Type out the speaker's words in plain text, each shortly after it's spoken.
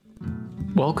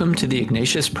Welcome to the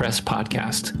Ignatius Press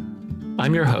Podcast.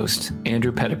 I'm your host,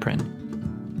 Andrew Petiprin.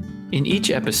 In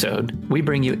each episode, we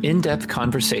bring you in-depth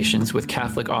conversations with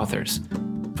Catholic authors,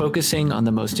 focusing on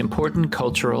the most important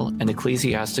cultural and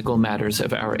ecclesiastical matters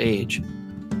of our age.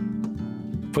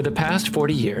 For the past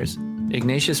 40 years,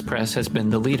 Ignatius Press has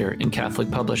been the leader in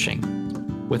Catholic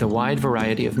publishing, with a wide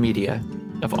variety of media,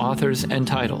 of authors and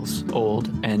titles, old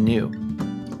and new.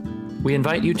 We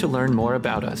invite you to learn more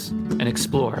about us and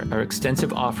explore our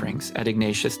extensive offerings at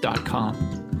ignatius.com.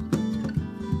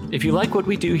 If you like what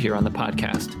we do here on the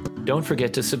podcast, don't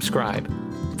forget to subscribe,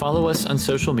 follow us on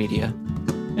social media,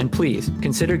 and please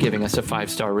consider giving us a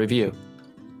 5-star review.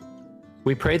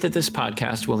 We pray that this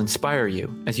podcast will inspire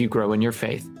you as you grow in your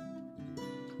faith.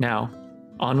 Now,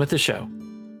 on with the show.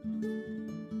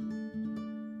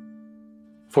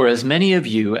 For as many of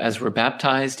you as were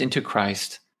baptized into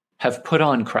Christ have put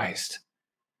on Christ.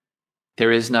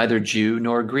 There is neither Jew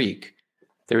nor Greek.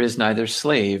 There is neither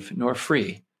slave nor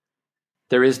free.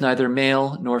 There is neither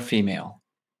male nor female.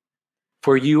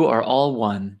 For you are all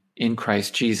one in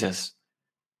Christ Jesus.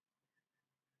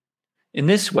 In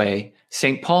this way,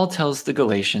 St. Paul tells the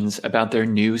Galatians about their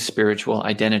new spiritual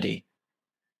identity.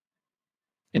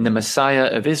 In the Messiah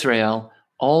of Israel,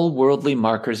 all worldly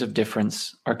markers of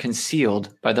difference are concealed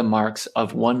by the marks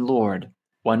of one Lord,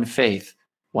 one faith,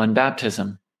 one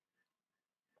baptism.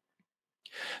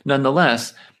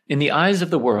 Nonetheless, in the eyes of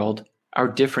the world, our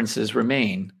differences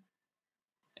remain.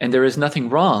 And there is nothing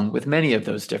wrong with many of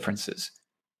those differences.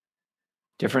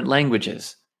 Different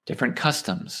languages, different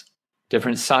customs,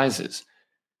 different sizes,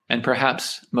 and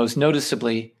perhaps most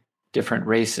noticeably, different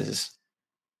races.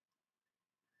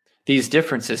 These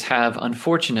differences have,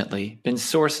 unfortunately, been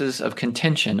sources of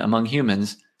contention among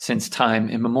humans since time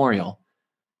immemorial.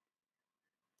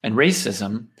 And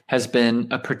racism has been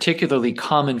a particularly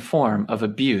common form of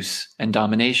abuse and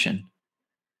domination.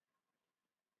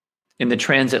 In the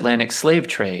transatlantic slave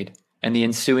trade and the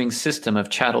ensuing system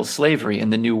of chattel slavery in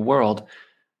the New World,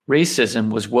 racism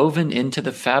was woven into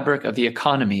the fabric of the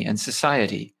economy and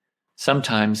society,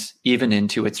 sometimes even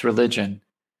into its religion.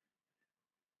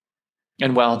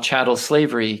 And while chattel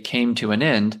slavery came to an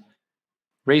end,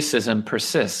 racism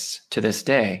persists to this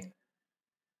day.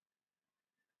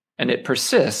 And it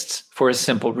persists for a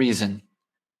simple reason.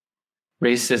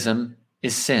 Racism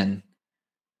is sin.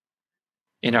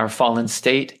 In our fallen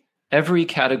state, every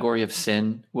category of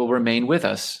sin will remain with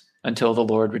us until the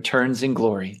Lord returns in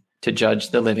glory to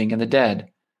judge the living and the dead.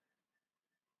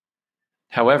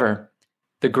 However,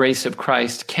 the grace of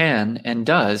Christ can and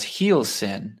does heal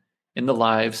sin in the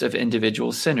lives of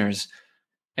individual sinners,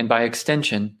 and by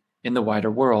extension, in the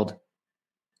wider world.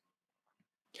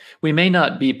 We may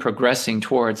not be progressing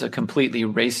towards a completely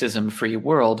racism-free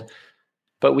world,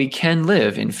 but we can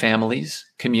live in families,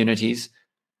 communities,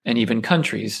 and even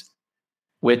countries,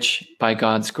 which, by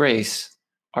God's grace,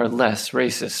 are less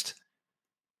racist.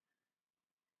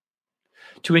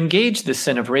 To engage the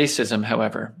sin of racism,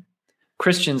 however,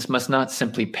 Christians must not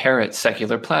simply parrot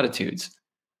secular platitudes,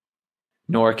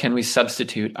 nor can we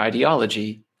substitute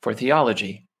ideology for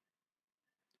theology.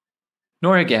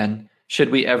 Nor again, should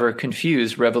we ever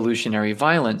confuse revolutionary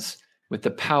violence with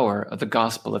the power of the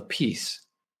gospel of peace.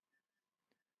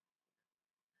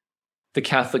 The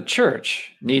Catholic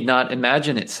Church need not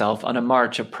imagine itself on a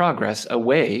march of progress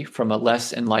away from a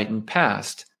less enlightened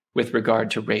past with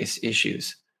regard to race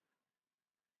issues.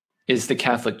 Is the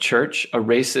Catholic Church a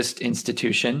racist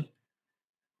institution?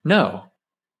 No.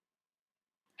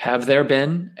 Have there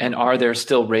been and are there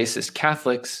still racist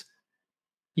Catholics?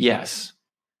 Yes.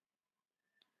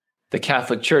 The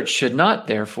Catholic Church should not,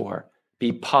 therefore,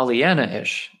 be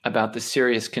Pollyanna-ish about the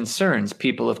serious concerns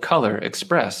people of color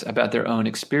express about their own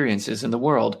experiences in the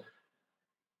world.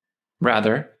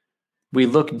 Rather, we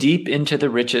look deep into the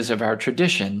riches of our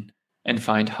tradition and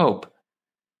find hope,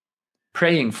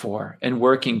 praying for and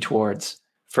working towards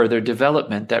further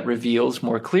development that reveals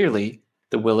more clearly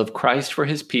the will of Christ for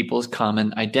his people's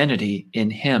common identity in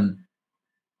him.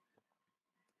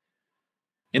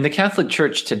 In the Catholic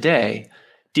Church today,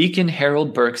 Deacon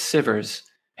Harold Burke Sivers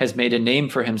has made a name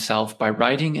for himself by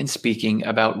writing and speaking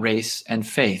about race and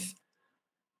faith,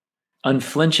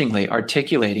 unflinchingly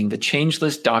articulating the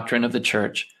changeless doctrine of the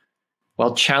Church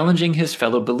while challenging his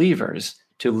fellow believers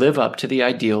to live up to the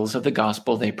ideals of the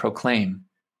gospel they proclaim.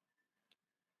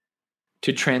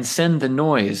 To transcend the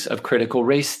noise of critical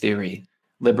race theory,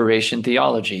 liberation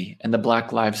theology, and the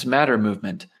Black Lives Matter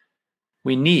movement,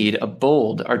 we need a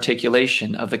bold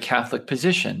articulation of the Catholic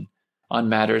position on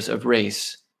matters of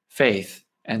race, faith,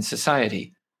 and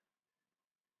society.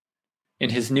 In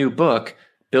his new book,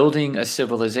 Building a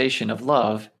Civilization of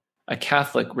Love, A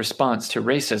Catholic Response to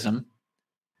Racism,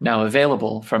 now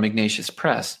available from Ignatius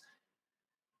Press.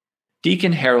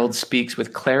 Deacon Harold speaks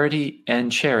with clarity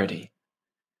and charity,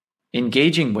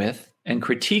 engaging with and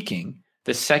critiquing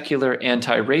the secular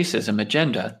anti-racism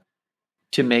agenda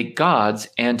to make God's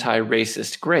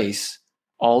anti-racist grace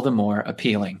all the more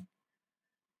appealing.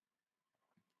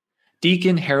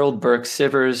 Deacon Harold Burke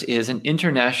Sivers is an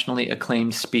internationally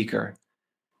acclaimed speaker,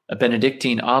 a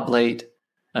Benedictine oblate,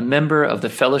 a member of the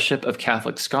Fellowship of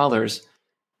Catholic Scholars,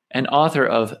 and author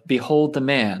of Behold the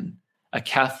Man, A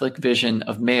Catholic Vision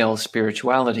of Male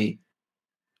Spirituality,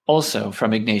 also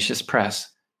from Ignatius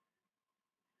Press.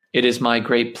 It is my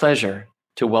great pleasure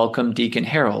to welcome Deacon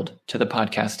Harold to the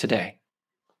podcast today.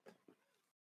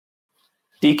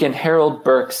 Deacon Harold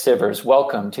Burke Sivers,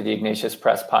 welcome to the Ignatius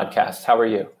Press podcast. How are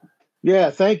you?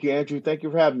 Yeah, thank you, Andrew. Thank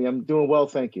you for having me. I'm doing well,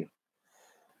 thank you.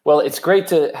 Well, it's great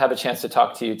to have a chance to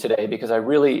talk to you today because I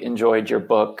really enjoyed your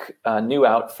book, new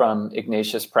out from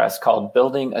Ignatius Press, called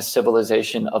Building a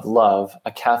Civilization of Love,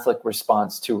 A Catholic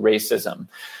Response to Racism.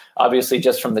 Obviously,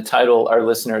 just from the title, our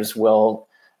listeners will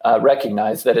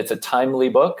recognize that it's a timely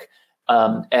book.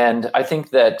 And I think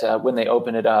that when they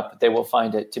open it up, they will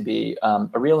find it to be a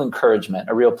real encouragement,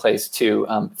 a real place to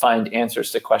find answers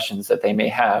to questions that they may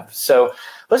have. So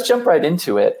let's jump right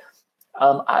into it.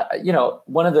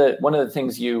 One of the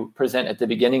things you present at the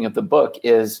beginning of the book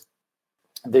is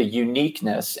the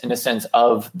uniqueness, in a sense,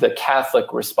 of the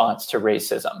Catholic response to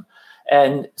racism.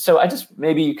 And so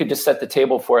maybe you could just set the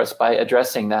table for us by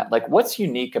addressing that. Like, what's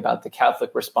unique about the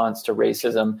Catholic response to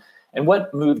racism, and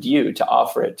what moved you to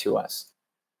offer it to us?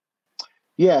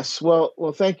 Yes, well,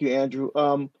 thank you, Andrew.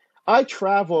 I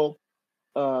travel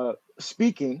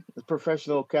speaking, as a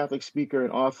professional Catholic speaker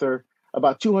and author,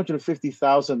 about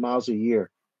 250,000 miles a year.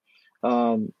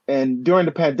 And during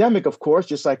the pandemic, of course,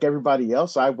 just like everybody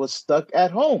else, I was stuck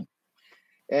at home.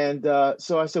 And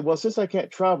so I said, well, since I can't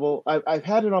travel, I've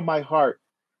had it on my heart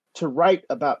to write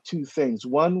about two things.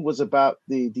 One was about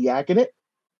the diaconate.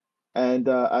 And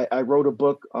I wrote a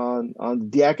book on the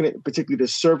diaconate, particularly the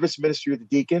service ministry of the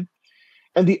deacon.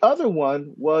 And the other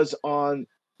one was on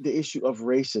the issue of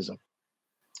racism.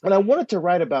 And I wanted to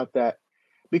write about that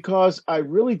because I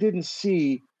really didn't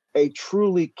see a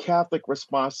truly Catholic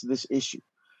response to this issue.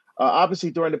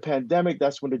 Obviously, during the pandemic,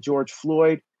 that's when the George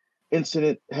Floyd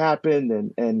incident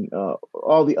happened and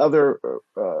all the other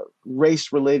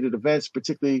race-related events,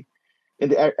 particularly in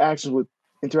the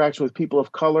interaction with people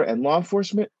of color and law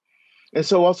enforcement. And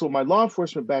so also my law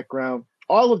enforcement background,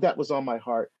 all of that was on my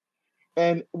heart.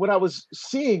 And what I was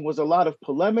seeing was a lot of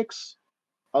polemics,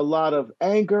 a lot of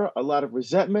anger, a lot of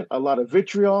resentment, a lot of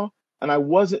vitriol. And I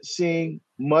wasn't seeing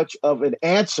much of an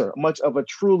answer, much of a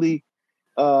truly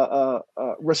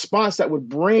response that would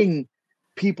bring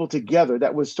people together,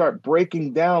 that would start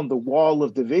breaking down the wall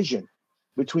of division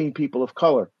between people of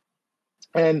color.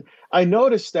 And I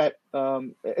noticed that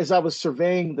as I was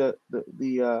surveying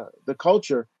the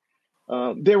culture,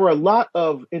 there were a lot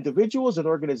of individuals and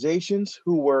organizations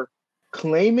who were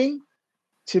claiming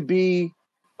to be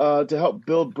to help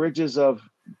build bridges of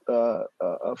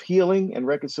healing and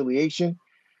reconciliation.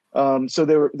 So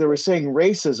they were saying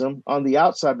racism on the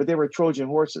outside, but they were Trojan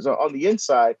horses. On the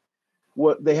inside,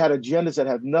 what they had agendas that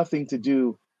had nothing to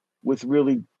do with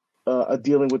really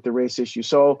dealing with the race issue.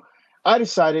 So I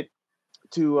decided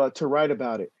to write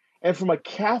about it. And from a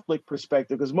Catholic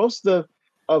perspective, because most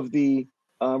of the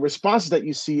responses that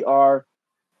you see are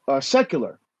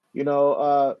secular.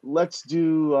 Let's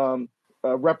do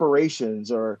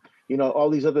reparations or all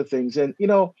these other things, and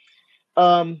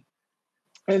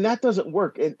and that doesn't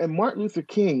work. And Martin Luther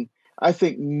King, I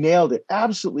think, nailed it.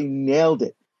 Absolutely nailed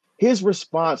it. His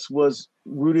response was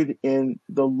rooted in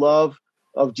the love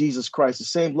of Jesus Christ, the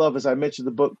same love as I mentioned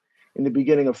in the book in the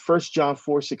beginning of 1 John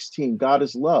 4:16. God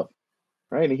is love,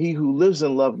 right? And he who lives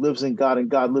in love lives in God, and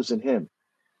God lives in him.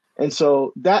 And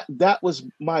so that was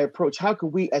my approach. How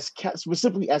could we,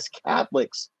 specifically as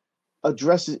Catholics,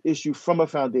 address this issue from a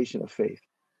foundation of faith?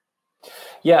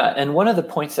 Yeah, and one of the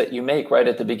points that you make right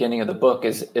at the beginning of the book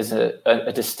is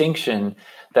a distinction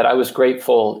that I was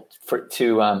grateful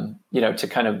to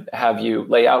kind of have you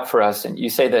lay out for us. And you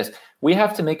say this: we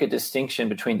have to make a distinction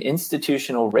between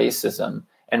institutional racism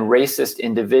and racist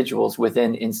individuals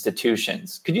within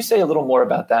institutions. Could you say a little more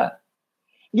about that?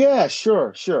 Yeah,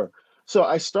 sure. So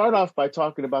I start off by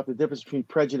talking about the difference between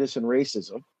prejudice and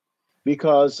racism,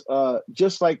 because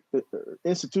just like the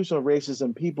institutional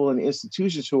racism, people in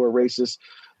institutions who are racist,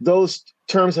 those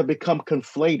terms have become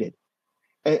conflated.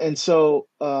 And so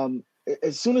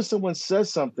as soon as someone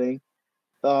says something,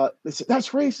 they say, that's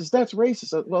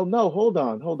racist. Well, no, hold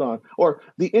on. Or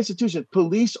the institution,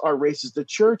 police are racist. The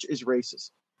church is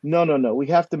racist. No. We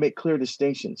have to make clear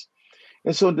distinctions.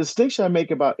 And so the distinction I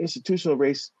make about institutional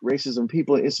racism,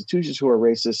 people in institutions who are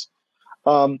racist.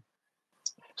 Um,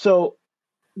 so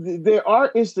there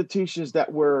are institutions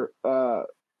that were are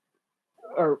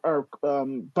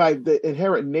by the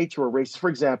inherent nature of racist. For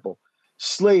example,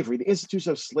 slavery, the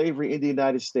institution of slavery in the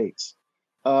United States.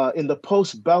 In the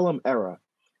postbellum era,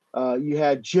 you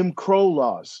had Jim Crow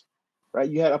laws, right?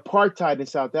 You had apartheid in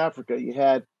South Africa. You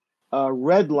had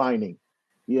redlining.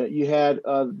 You had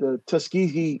the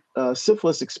Tuskegee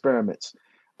syphilis experiments.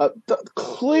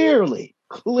 Clearly,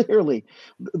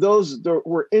 those there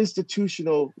were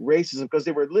institutional racism because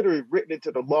they were literally written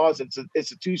into the laws and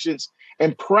institutions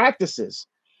and practices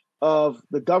of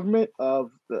the government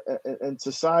and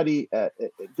society,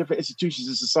 different institutions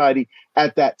in society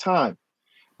at that time.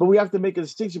 But we have to make a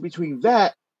distinction between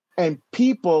that and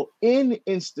people in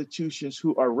institutions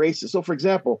who are racist. So, for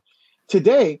example,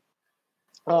 today,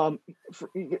 for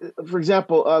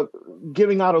example,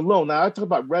 giving out a loan. Now, I talk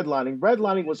about redlining.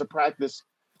 Redlining was a practice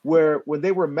where when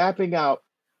they were mapping out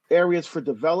areas for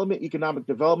development, economic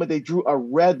development, they drew a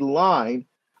red line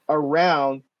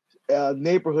around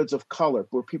neighborhoods of color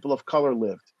where people of color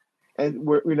lived. And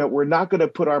we're not going to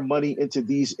put our money into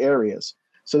these areas.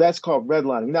 So that's called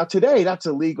redlining. Now, today, that's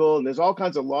illegal, and there's all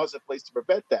kinds of laws in place to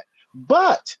prevent that.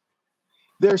 But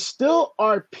there still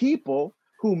are people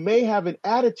who may have an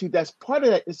attitude that's part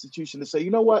of that institution to say, you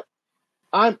know what,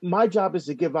 my job is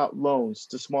to give out loans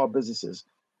to small businesses.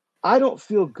 I don't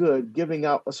feel good giving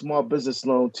out a small business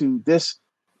loan to this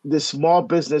small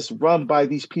business run by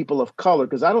these people of color,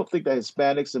 because I don't think that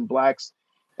Hispanics and Blacks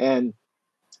and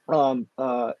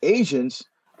Asians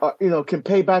can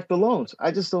pay back the loans.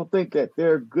 I just don't think that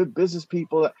they're good business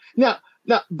people. Now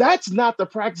that's not the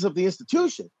practice of the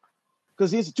institution,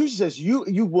 because the institution says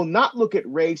you will not look at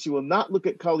race, you will not look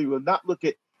at color, you will not look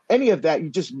at any of that. You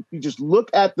just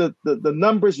look at the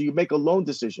numbers and you make a loan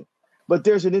decision. But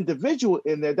there's an individual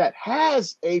in there that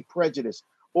has a prejudice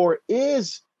or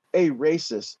is a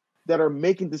racist that are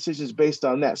making decisions based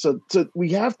on that. So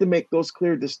we have to make those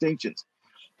clear distinctions.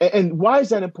 And why is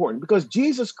that important? Because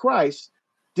Jesus Christ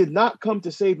did not come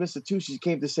to save institutions, he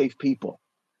came to save people.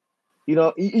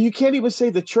 You can't even say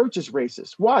the church is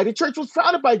racist. Why? The church was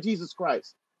founded by Jesus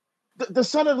Christ, the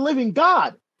Son of the living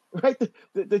God, right?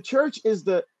 The church is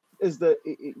the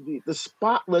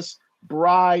spotless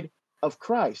bride of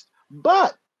Christ.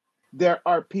 But there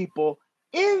are people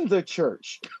in the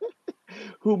church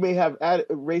who may have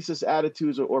racist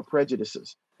attitudes or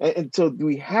prejudices. And so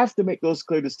we have to make those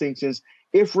clear distinctions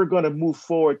if we're going to move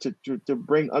forward to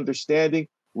bring understanding,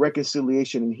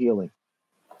 reconciliation, and healing.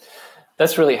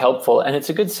 That's really helpful, and it's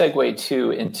a good segue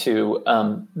too into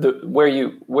where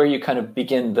you kind of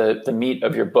begin the meat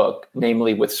of your book,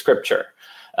 namely with Scripture.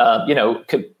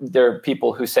 There are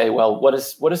people who say, "Well, what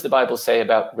does the Bible say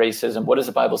about racism? What does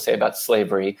the Bible say about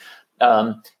slavery?"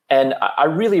 And I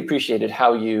really appreciated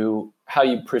how you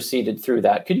proceeded through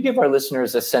that. Could you give our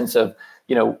listeners a sense of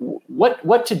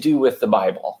what to do with the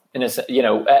Bible,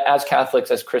 as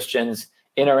Catholics, as Christians,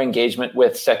 in our engagement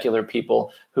with secular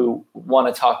people who want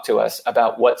to talk to us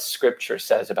about what Scripture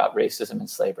says about racism and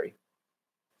slavery?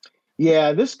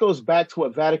 Yeah, this goes back to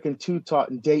what Vatican II taught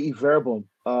in Dei Verbum,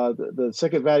 the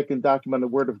Second Vatican document on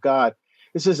the Word of God.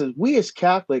 It says that we as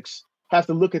Catholics have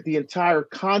to look at the entire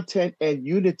content and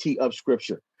unity of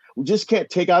Scripture. We just can't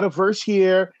take out a verse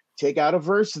here, take out a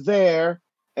verse there,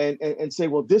 and say,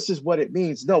 well, this is what it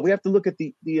means. No, we have to look at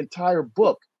the entire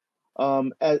book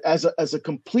as a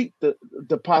complete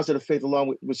deposit of faith,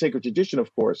 along with sacred tradition,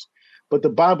 of course. But the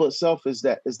Bible itself is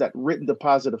that written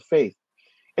deposit of faith.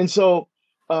 And so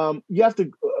you have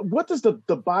to, what does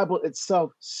the Bible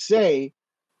itself say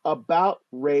about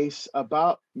race,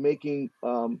 about making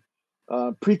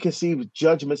preconceived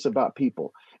judgments about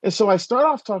people? And so I start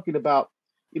off talking about,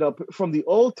 from the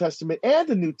Old Testament and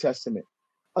the New Testament,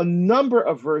 a number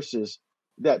of verses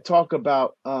that talk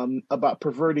about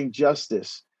perverting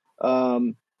justice,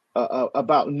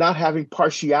 about not having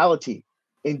partiality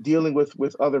in dealing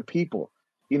with other people.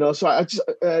 So I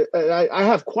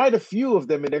have quite a few of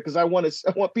them in there because I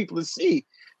want people to see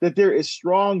that there is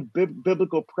strong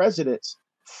biblical precedence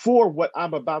for what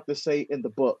I'm about to say in the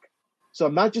book. So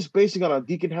I'm not just basing it on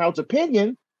Deacon Harold's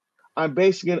opinion. I'm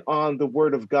basing it on the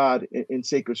Word of God in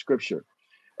sacred Scripture.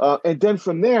 And then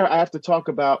from there, I have to talk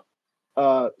about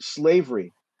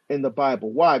slavery in the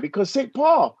Bible. Why? Because St.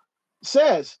 Paul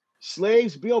says,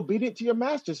 slaves, be obedient to your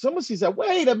masters. Someone sees that.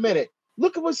 Wait a minute.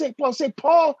 Look at what St. Paul said.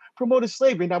 Paul promoted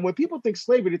slavery. Now, when people think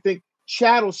slavery, they think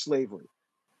chattel slavery,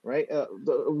 right?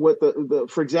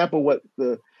 For example, what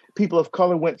the people of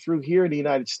color went through here in the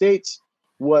United States,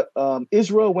 what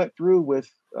Israel went through with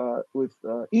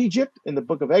Egypt in the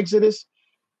book of Exodus,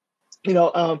 You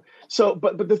know,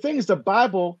 but the thing is, the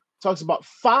Bible talks about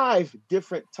five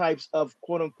different types of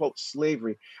quote unquote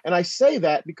slavery, and I say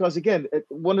that because again,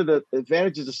 one of the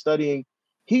advantages of studying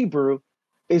Hebrew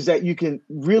is that you can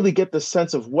really get the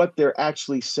sense of what they're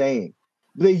actually saying.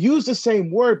 They use the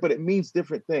same word, but it means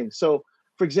different things. So,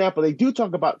 for example, they do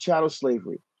talk about chattel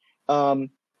slavery, um,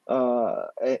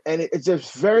 and it's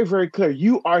just very, very clear.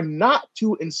 You are not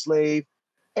to enslave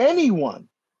anyone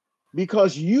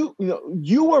because you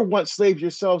were once slaves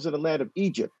yourselves in the land of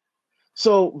Egypt.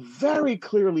 So very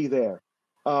clearly there,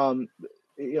 um,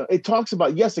 it talks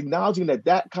about, yes, acknowledging that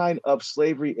that kind of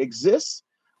slavery exists,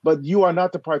 but you are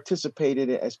not to participate in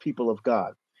it as people of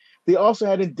God. They also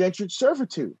had indentured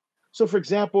servitude. So, for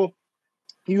example,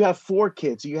 you have four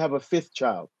kids, you have a fifth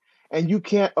child, and you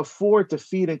can't afford to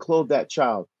feed and clothe that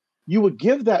child. You would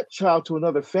give that child to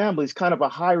another family as kind of a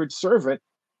hired servant,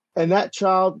 and that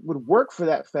child would work for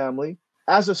that family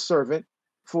as a servant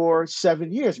for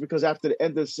 7 years, because after the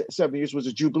end of 7 years was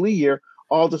a jubilee year,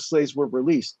 all the slaves were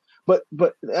released. But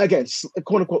again,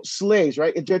 quote unquote slaves,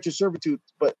 right? Indentured servitude,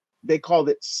 but they called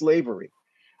it slavery.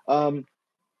 Um,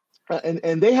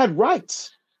 and they had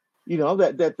rights,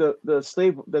 that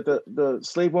the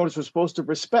slave owners were supposed to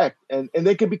respect, and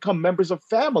they could become members of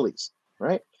families,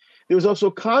 right? There was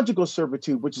also conjugal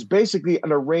servitude, which is basically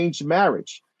an arranged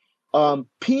marriage.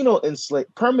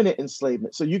 Permanent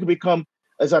enslavement. So you can become,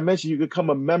 as I mentioned, you become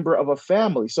a member of a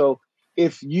family. So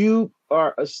if you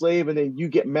are a slave and then you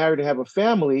get married and have a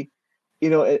family,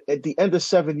 at the end of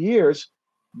 7 years,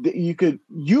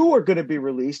 you are going to be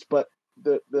released, but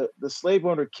the slave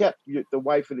owner kept the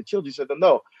wife and the children. He said,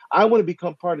 no, I want to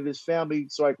become part of this family,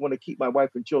 so I want to keep my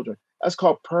wife and children. That's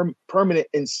called permanent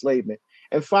enslavement.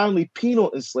 And finally,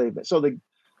 penal enslavement. So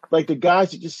the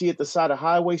guys that you see at the side of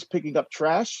highways picking up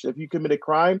trash, if you commit a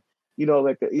crime, you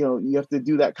have to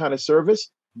do that kind of service.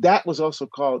 That was also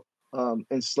called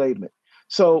enslavement.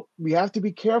 So we have to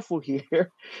be careful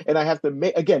here, and I have to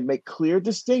make clear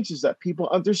distinctions that people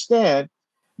understand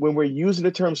when we're using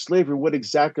the term slavery. What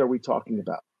exactly are we talking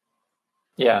about?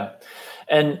 Yeah.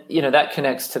 And, that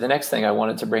connects to the next thing I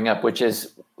wanted to bring up, which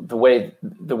is the way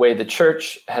the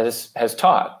church has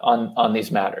taught on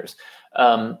these matters.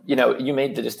 You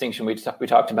made the distinction we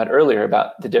talked about earlier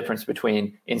about the difference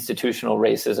between institutional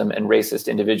racism and racist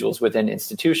individuals within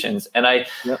institutions. And I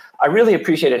really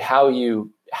appreciated how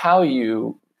you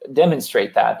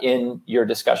demonstrate that in your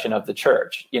discussion of the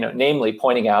church, namely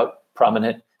pointing out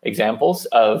prominent examples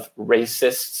of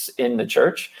racists in the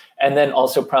church, and then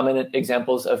also prominent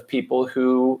examples of people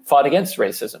who fought against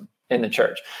racism in the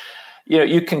church.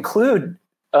 You conclude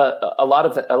a lot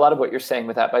of what you're saying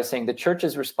with that by saying the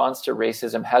church's response to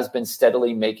racism has been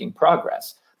steadily making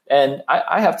progress. And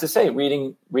I have to say,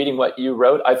 reading what you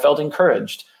wrote, I felt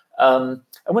encouraged. I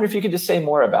wonder if you could just say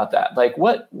more about that. Like,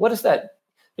 what is that?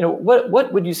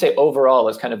 What would you say overall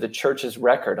is kind of the church's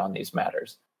record on these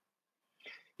matters?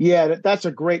 Yeah, that's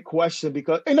a great question,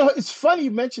 because it's funny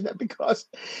you mentioned that, because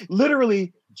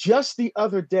literally just the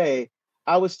other day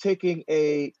I was taking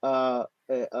a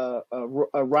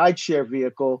rideshare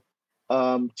vehicle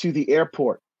to the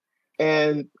airport,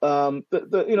 and I'm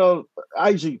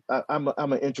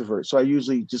an introvert, so I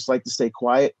usually just like to stay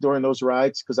quiet during those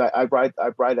rides because I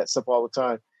ride that stuff all the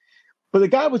time. But the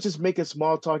guy was just making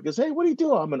small talk. He goes, "Hey, what do you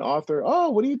do?" "I'm an author." "Oh,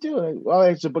 what do you do?" "Well,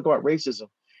 it's a book about racism."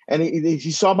 And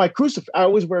he saw my crucifix. I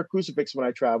always wear a crucifix when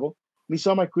I travel. And he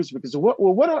saw my crucifix. He said, "What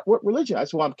religion?" I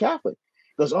said, "Well, I'm Catholic."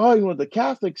 He goes, "Oh, the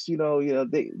Catholics,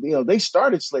 they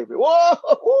started slavery."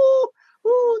 Whoa,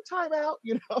 time out,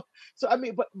 So I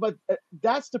mean, but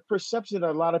that's the perception that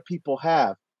a lot of people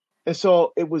have, and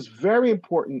so it was very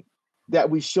important that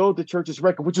we showed the church's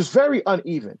record, which was very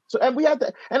uneven. So,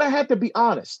 and I had to be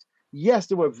honest. Yes,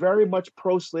 there were very much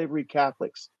pro-slavery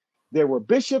Catholics. There were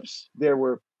bishops, there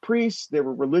were priests, there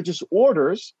were religious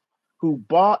orders who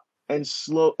bought and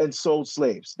sold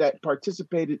slaves, that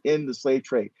participated in the slave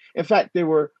trade. In fact, there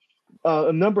were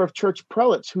a number of church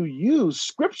prelates who used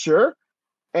scripture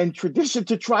and tradition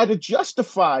to try to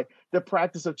justify the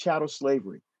practice of chattel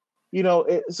slavery. You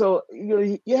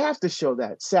have to show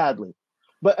that, sadly.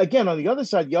 But again, on the other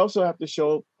side, you also have to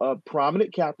show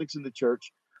prominent Catholics in the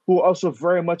church who are also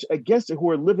very much against it, who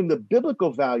are living the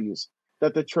biblical values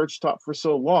that the church taught for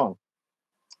so long.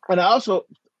 And I also,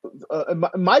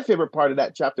 my favorite part of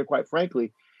that chapter, quite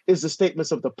frankly, is the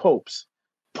statements of the popes.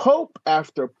 Pope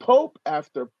after pope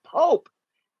after pope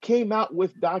came out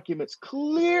with documents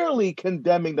clearly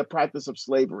condemning the practice of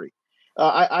slavery.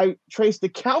 I traced the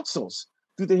councils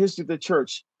through the history of the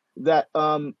church that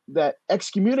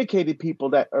excommunicated people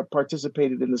that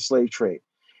participated in the slave trade.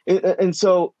 And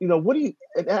so, what do you?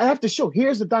 And I have to show.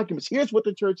 Here's the documents. Here's what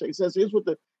the church says. Here's what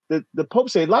the the Pope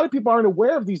said, a lot of people aren't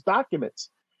aware of these documents.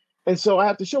 And so I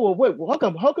have to show, well, wait, well,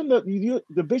 how come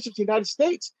the bishops of the United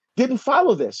States didn't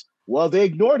follow this? Well, they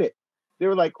ignored it. They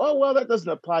were like, oh, well, that doesn't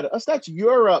apply to us. That's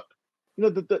Europe.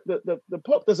 The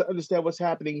Pope doesn't understand what's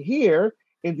happening here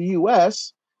in the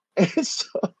U.S. And so,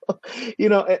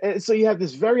 and so you have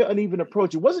this very uneven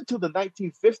approach. It wasn't until the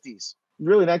 1950s,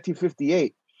 really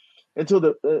 1958,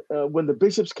 until when the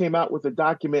bishops came out with a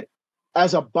document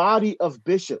as a body of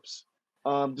bishops,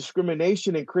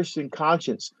 Discrimination in Christian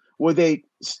Conscience, where they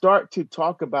start to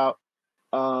talk about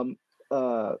racism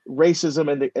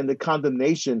and the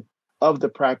condemnation of the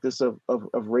practice of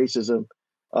racism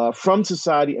from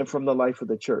society and from the life of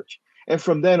the church. And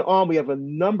from then on, we have a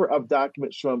number of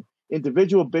documents from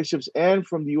individual bishops and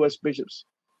from the U.S. Bishops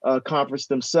Conference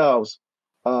themselves,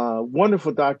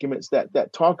 wonderful documents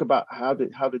that talk about how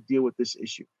to deal with this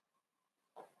issue.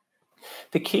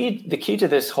 The key to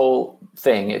this whole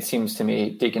thing, it seems to me,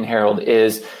 Deacon Harold,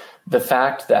 is the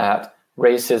fact that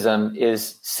racism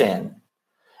is sin.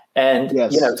 And,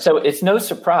 yes. So it's no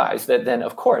surprise that then,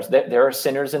 of course, that there are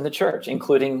sinners in the church,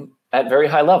 including at very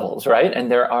high levels, right? And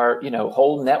there are,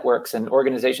 whole networks and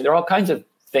organizations. There are all kinds of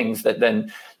things that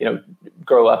then,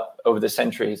 grow up over the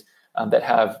centuries that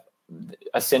have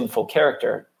a sinful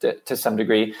character to some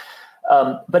degree.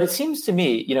 But it seems to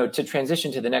me, to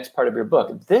transition to the next part of your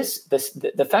book,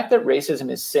 the fact that racism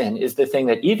is sin is the thing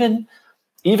that even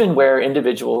where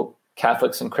individual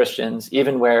Catholics and Christians,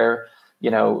 even where,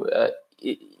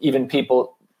 even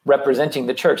people representing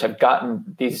the church have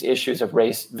gotten these issues of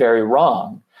race very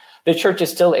wrong, the church is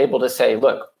still able to say,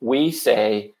 look, we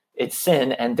say it's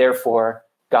sin and therefore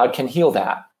God can heal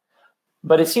that.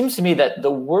 But it seems to me that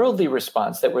the worldly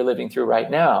response that we're living through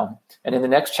right now, and in the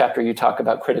next chapter you talk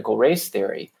about critical race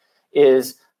theory,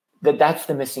 is that that's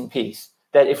the missing piece.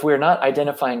 That if we're not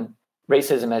identifying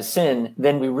racism as sin,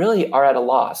 then we really are at a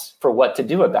loss for what to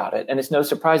do about it. And it's no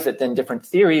surprise that then different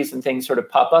theories and things sort of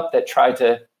pop up that try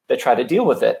to deal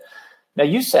with it. Now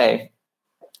you say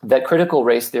that critical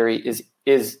race theory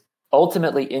is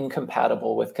ultimately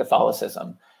incompatible with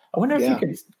Catholicism. I wonder if you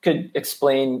could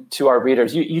explain to our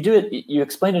readers. You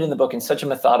explain it in the book in such a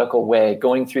methodical way,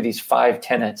 going through these 5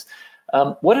 tenets.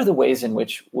 What are the ways in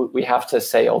which we have to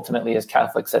say ultimately as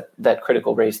Catholics that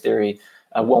critical race theory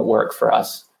won't work for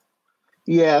us?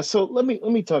 Yeah, so let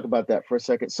me talk about that for a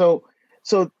second. So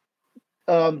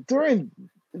during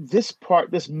this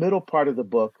middle part of the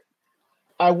book,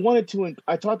 I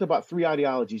talked about 3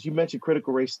 ideologies. You mentioned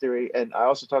critical race theory, and I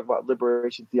also talked about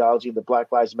liberation theology and the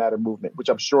Black Lives Matter movement, which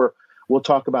I'm sure we'll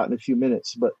talk about in a few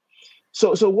minutes. But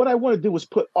so what I want to do was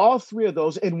put all 3 of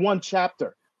those in one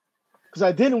chapter, because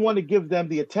I didn't want to give them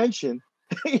the attention,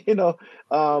 like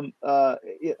I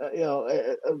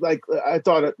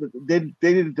thought they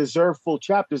didn't deserve full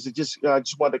chapters. I just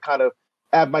wanted to kind of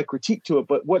add my critique to it.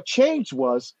 But what changed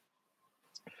was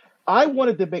I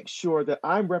wanted to make sure that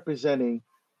I'm representing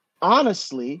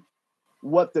honestly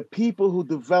what the people who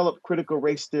develop critical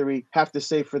race theory have to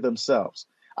say for themselves.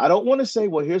 I don't want to say,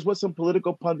 well, here's what some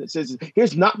political pundit says.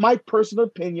 Here's not my personal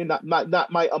opinion,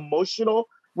 not my emotional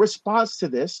response to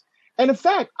this. And in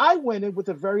fact, I went in with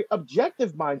a very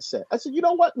objective mindset. I said, you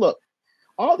know what? Look,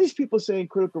 all these people saying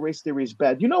critical race theory is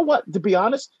bad. You know what? To be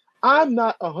honest, I'm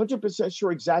not 100%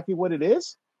 sure exactly what it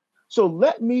is. So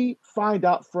let me find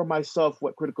out for myself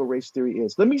what critical race theory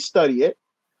is. Let me study it.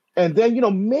 And then,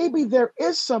 maybe there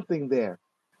is something there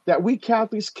that we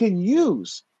Catholics can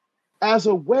use as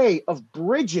a way of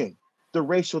bridging the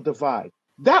racial divide.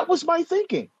 That was my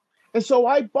thinking. And so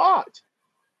I bought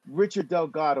Richard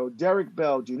Delgado, Derek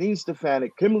Bell, Janine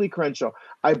Stefanik, Kimberly Crenshaw.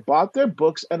 I bought their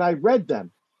books and I read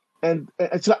them. And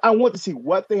so I want to see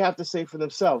what they have to say for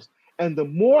themselves. And the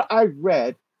more I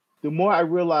read, the more I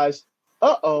realized,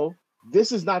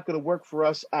 this is not going to work for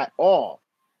us at all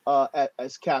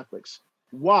as Catholics.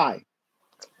 Why?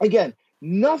 Again,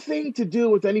 nothing to do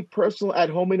with any personal ad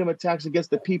hominem attacks against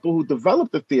the people who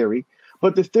developed the theory,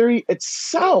 but the theory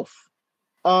itself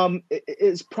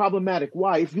is problematic.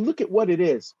 Why? If you look at what it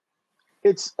is,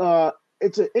 it's an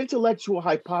intellectual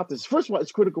hypothesis. First of all,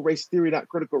 it's critical race theory, not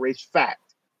critical race fact.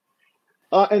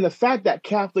 And the fact that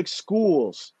Catholic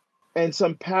schools and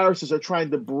some parishes are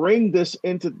trying to bring this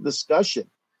into the discussion.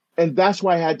 And that's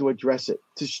why I had to address it,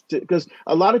 because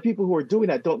a lot of people who are doing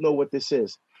that don't know what this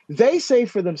is. They say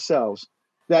for themselves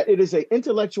that it is an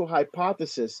intellectual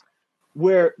hypothesis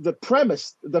where the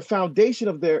premise, the foundation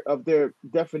of their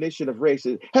definition of race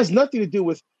has nothing to do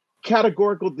with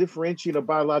categorical differentiation or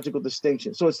biological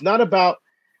distinction. So it's not about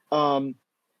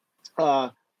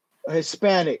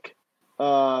Hispanic,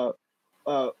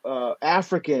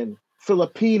 African,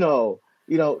 Filipino,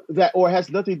 that, or has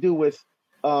nothing to do with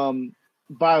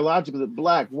biologically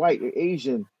black, white,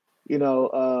 Asian,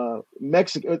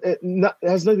 Mexican. It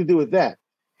has nothing to do with that.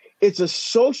 It's a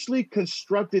socially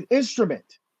constructed instrument.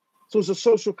 So it's a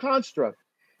social construct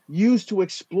used to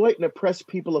exploit and oppress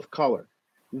people of color.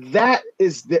 That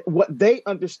is what they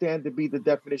understand to be the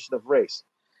definition of race.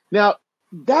 Now,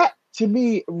 that to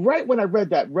me, right when I read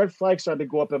that, red flags started to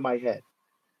go up in my head.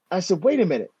 I said, wait a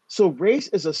minute. So race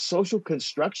is a social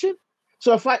construction?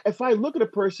 So if I look at a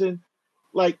person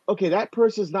like, okay, that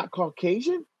person is not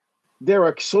Caucasian, they're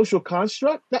a social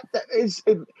construct,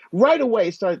 right away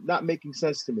it started not making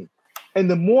sense to me. And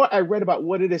the more I read about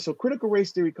what it is, so critical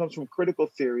race theory comes from critical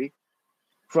theory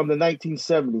from the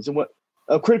 1970s,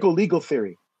 and critical legal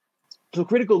theory. So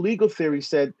critical legal theory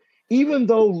said, even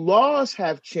though laws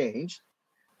have changed,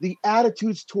 the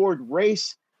attitudes toward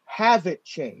race haven't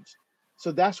changed.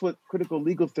 So that's what critical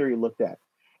legal theory looked at.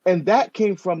 And that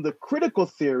came from the critical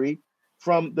theory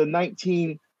from the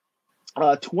 1920s.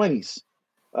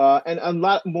 And a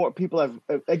lot more people have,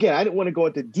 again, I didn't want to go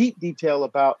into deep detail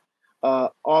about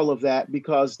all of that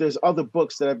because there's other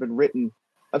books that have been written.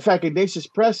 In fact, Ignatius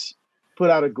Press put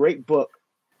out a great book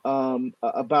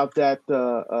about that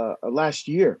last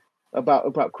year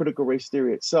about critical race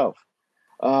theory itself.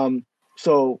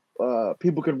 So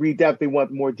people can read that if they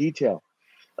want more detail.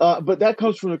 But that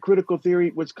comes from the critical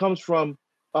theory, which comes from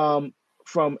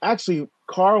actually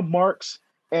Karl Marx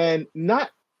and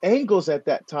not Engels at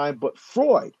that time, but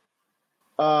Freud.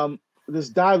 This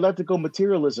dialectical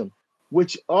materialism,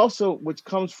 which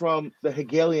comes from the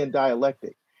Hegelian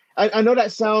dialectic. I know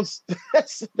that sounds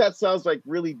that sounds like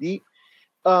really deep,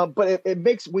 but it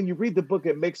makes, when you read the book,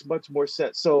 it makes much more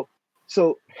sense.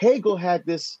 So Hegel had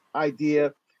this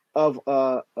idea of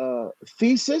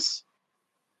thesis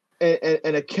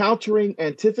and a countering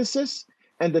antithesis,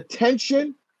 and the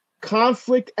tension,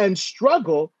 conflict, and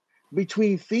struggle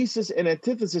between thesis and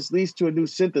antithesis leads to a new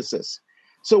synthesis.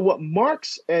 So what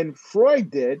Marx and Freud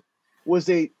did was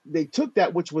they took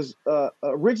that, which was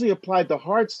originally applied to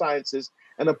hard sciences,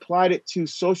 and applied it to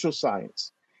social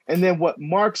science. And then what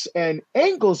Marx and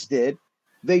Engels did,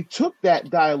 they took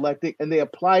that dialectic and they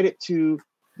applied it to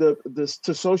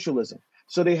to socialism.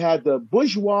 So they had the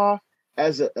bourgeois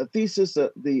as a thesis,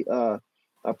 the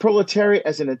proletariat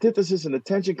as an antithesis, and the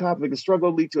tension, conflict, and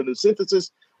struggle lead to a new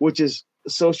synthesis, which is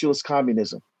socialist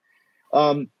communism.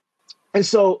 And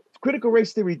so critical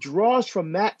race theory draws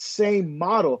from that same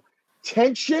model,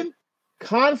 tension,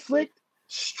 conflict,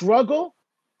 struggle,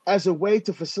 as a way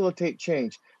to facilitate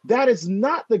change. That is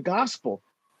not the gospel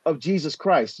of Jesus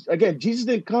Christ. Again, Jesus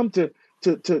didn't come to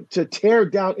tear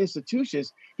down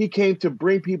institutions. He came to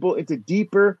bring people into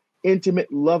deeper,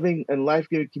 intimate, loving, and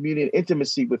life-giving communion and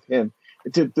intimacy with him,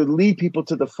 to lead people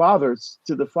to the Father's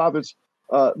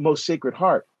most sacred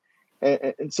heart.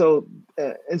 And so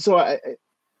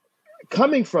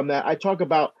coming from that, I talk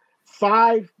about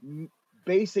 5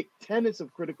 basic tenets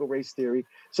of critical race theory.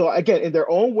 So again, in their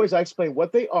own words, I explain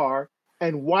what they are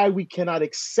and why we cannot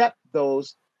accept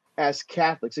those as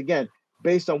Catholics. Again,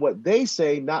 based on what they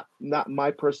say, not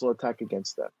my personal attack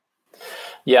against them.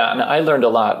 Yeah, and I learned a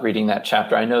lot reading that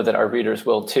chapter. I know that our readers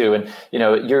will too. And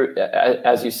you're,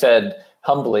 as you said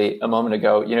humbly a moment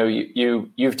ago,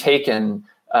 you've taken.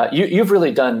 You've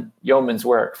really done yeoman's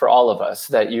work for all of us,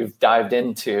 that you've dived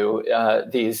into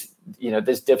this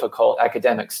difficult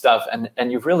academic stuff, and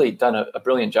you've really done a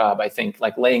brilliant job, I think,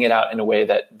 like laying it out in a way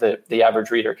that the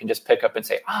average reader can just pick up and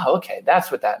say, okay, that's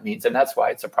what that means, and that's why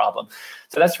it's a problem.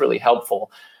 So that's really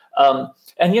helpful.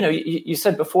 And you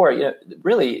said before,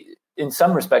 really in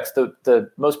some respects, the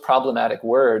most problematic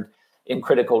word in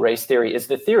critical race theory is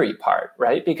the theory part,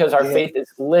 right? Because our faith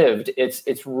is lived,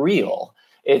 it's real.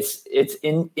 It's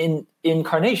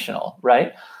incarnational,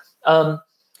 right? Now,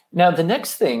 the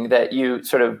next thing that you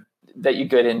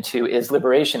get into is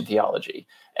liberation theology,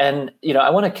 and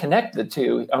I want to connect the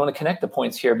two. I want to connect the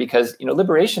points here because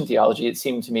liberation theology, it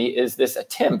seemed to me, is this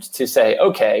attempt to say,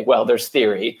 okay, well, there's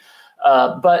theory,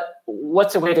 but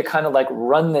what's a way to kind of like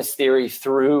run this theory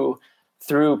through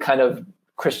kind of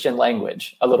Christian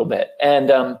language a little bit?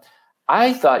 And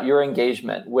I thought your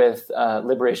engagement with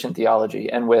liberation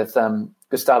theology and with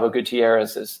Gustavo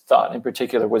Gutierrez's thought in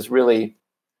particular was really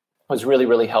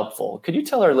helpful. Could you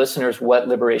tell our listeners what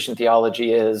liberation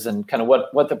theology is and kind of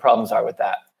what the problems are with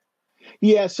that?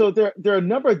 Yeah, so there are a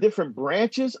number of different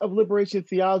branches of liberation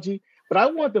theology, but I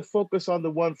want to focus on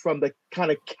the one from the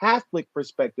kind of Catholic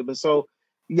perspective. And so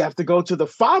you have to go to the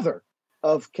father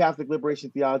of Catholic liberation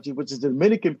theology, which is the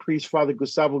Dominican priest, Father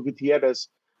Gustavo Gutierrez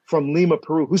from Lima,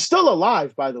 Peru, who's still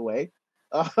alive, by the way.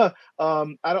 I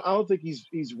don't think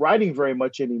he's writing very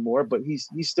much anymore, but he's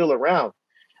still around.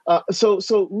 So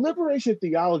liberation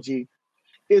theology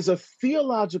is a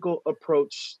theological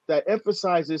approach that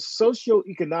emphasizes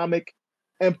socioeconomic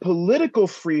and political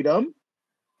freedom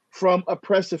from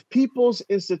oppressive peoples,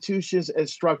 institutions, and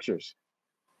structures.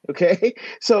 Okay,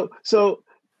 so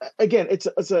again, it's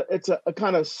a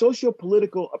kind of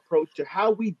socio-political approach to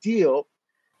how we deal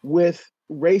with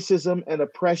racism and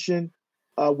oppression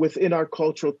within our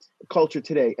culture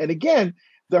today. And again,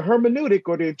 the hermeneutic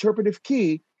or the interpretive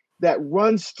key that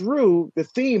runs through the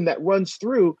theme that runs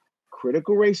through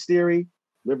critical race theory,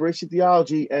 liberation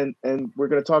theology, and we're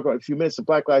going to talk about in a few minutes the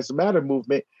Black Lives Matter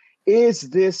movement, is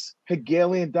this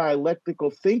Hegelian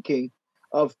dialectical thinking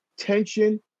of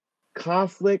tension,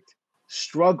 conflict,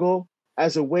 struggle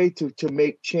as a way to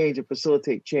make change and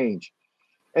facilitate change.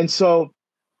 And so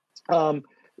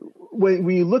when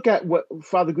we look at what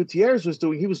Father Gutierrez was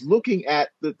doing, he was looking at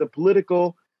the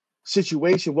political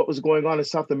situation, what was going on in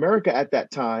South America at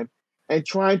that time, and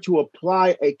trying to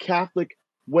apply a Catholic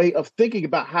way of thinking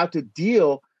about how to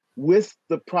deal with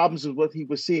the problems of what he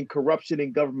was seeing: corruption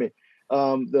in government,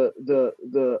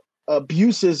 the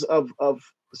abuses of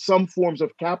some forms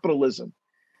of capitalism,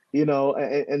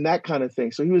 and that kind of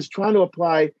thing. So he was trying to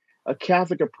apply a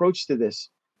Catholic approach to this.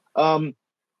 And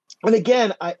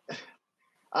again,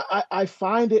 I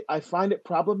find it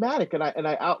problematic, and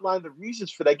I outline the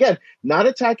reasons for that. Again, not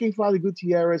attacking Father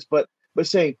Gutierrez, but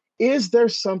saying, is there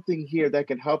something here that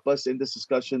can help us in this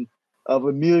discussion of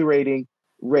ameliorating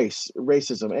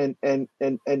racism? And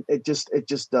it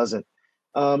just doesn't.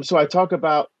 So I talk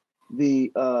about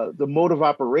the mode of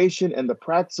operation and the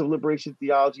practice of liberation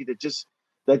theology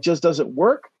that just doesn't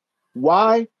work.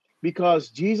 Why? Because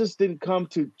Jesus didn't come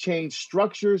to change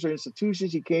structures or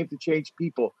institutions. He came to change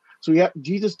people. So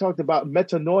Jesus talked about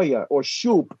metanoia or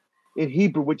shup in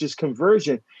Hebrew, which is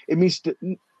conversion. It means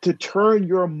to turn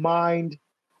your mind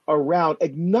around,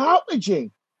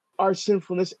 acknowledging our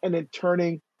sinfulness and then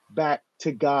turning back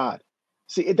to God.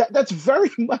 See, that's very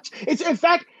much, it's in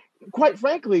fact, quite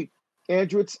frankly,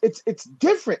 Andrew, it's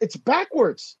different. It's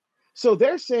backwards. So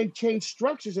they're saying change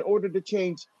structures in order to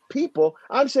change people.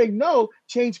 I'm saying no,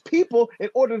 change people in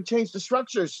order to change the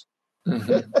structures.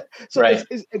 Mm-hmm. So right.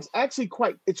 It's actually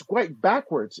quite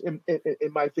backwards in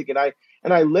my thinking. I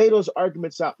lay those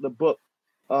arguments out in the book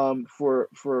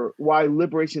for why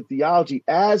liberation theology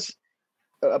as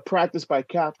practiced by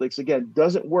Catholics again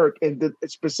doesn't work, and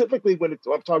specifically when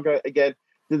I'm talking about, again,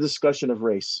 the discussion of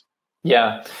race.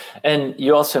 Yeah, and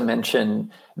you also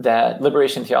mentioned that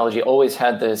liberation theology always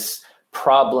had this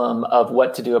problem of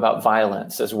what to do about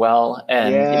violence as well,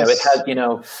 and yes. It had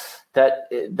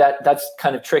that's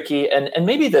kind of tricky, and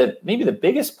maybe the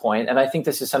biggest point, and I think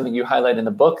this is something you highlight in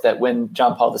the book, that when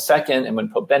John Paul II and when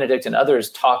Pope Benedict and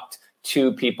others talked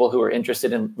to people who were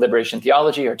interested in liberation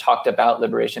theology or talked about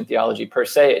liberation theology per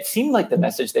se, it seemed like the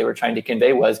message they were trying to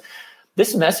convey was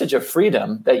this message of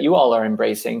freedom that you all are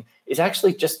embracing is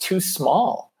actually just too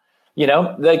small.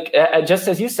 Just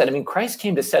as you said, I mean, Christ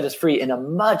came to set us free in a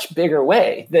much bigger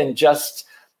way than just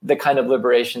the kind of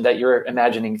liberation that you're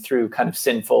imagining through kind of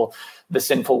the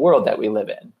sinful world that we live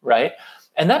in, right?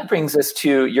 And that brings us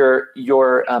to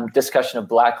your discussion of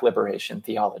Black liberation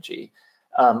theology,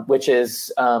 which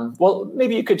is,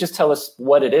 maybe you could just tell us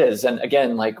what it is, and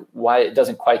again, like why it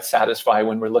doesn't quite satisfy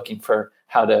when we're looking for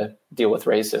how to deal with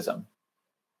racism.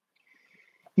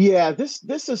 Yeah,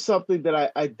 this is something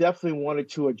that I definitely wanted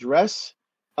to address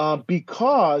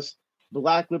because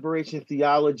Black liberation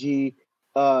theology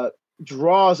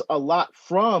draws a lot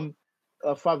from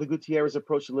Father Gutierrez's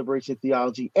approach to liberation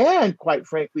theology, and quite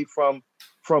frankly, from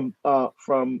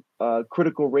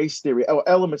critical race theory, or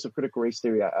elements of critical race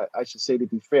theory, I should say, to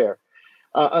be fair.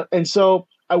 And so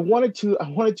I wanted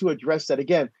to address that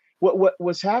again.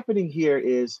 What's happening here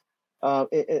is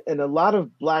in a lot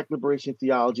of Black liberation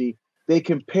theology, they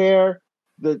compare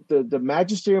the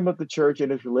magisterium of the church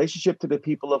and its relationship to the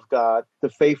people of God, the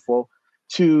faithful,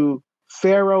 to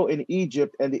Pharaoh in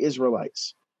Egypt and the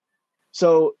Israelites.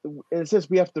 So in a sense,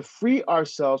 we have to free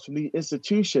ourselves from the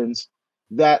institutions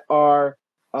that are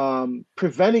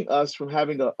preventing us from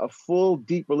having a full,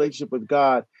 deep relationship with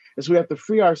God. And so we have to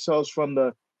free ourselves from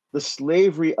the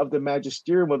slavery of the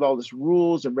magisterium with all these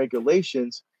rules and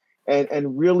regulations,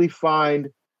 and really find,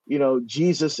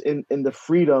 Jesus in the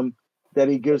freedom that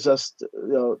he gives us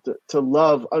to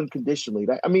love unconditionally.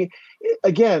 I mean,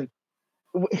 again,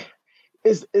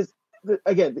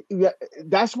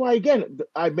 that's why, again,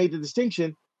 I made the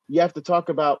distinction. You have to talk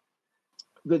about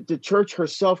the church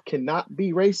herself cannot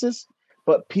be racist,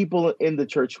 but people in the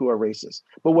church who are racist.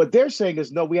 But what they're saying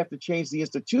is, no, we have to change the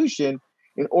institution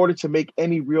in order to make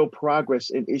any real progress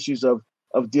in issues of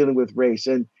dealing with race.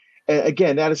 And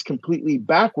again, that is completely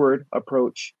backward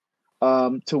approach. And I think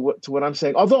to what I'm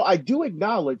saying. Although I do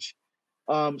acknowledge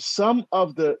some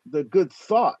of the good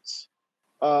thoughts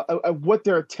of what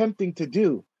they're attempting to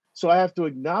do. So I have to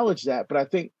acknowledge that. But I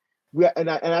think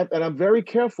I'm very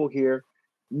careful here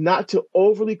not to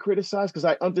overly criticize, because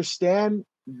I understand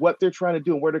what they're trying to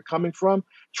do and where they're coming from,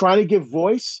 trying to give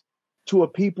voice to a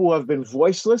people who have been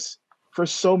voiceless for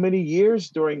so many years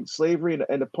during slavery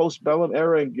and the postbellum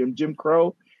era and Jim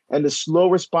Crow, and the slow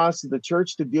response to the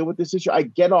church to deal with this issue. I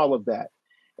get all of that.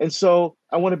 And so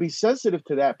I want to be sensitive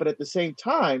to that. But at the same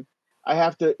time, I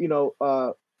have to,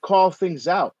 call things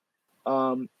out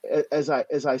as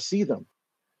I see them.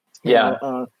 Yeah.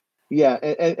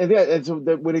 And so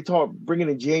when they talk bringing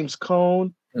in James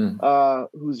Cone,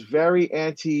 who's very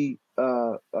anti.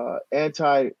 Well,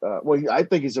 I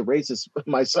think he's a racist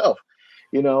myself,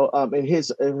 and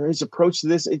his approach to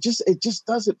this, it just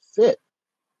doesn't fit.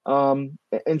 And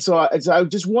so I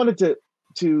just wanted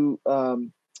to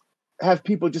have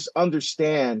people just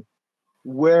understand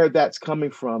where that's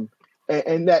coming from,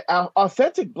 and that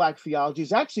authentic Black theology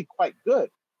is actually quite good.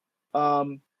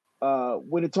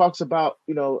 When it talks about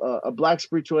a Black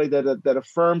spirituality that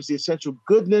affirms the essential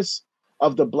goodness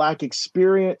of the Black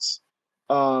experience,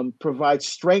 provides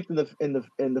strength in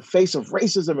the face of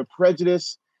racism and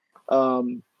prejudice,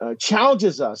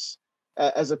 challenges us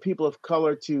as a people of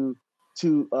color to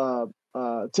live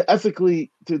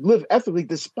ethically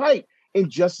despite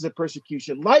injustice and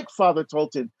persecution, like Father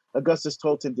Tolton, Augustus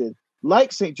Tolton did,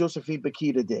 like St. Josephine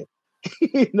Bakhita did.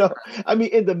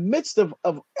 In the midst of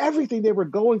everything they were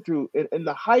going through, in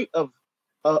the height of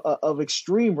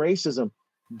extreme racism,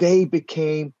 they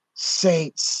became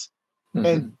saints. Mm-hmm.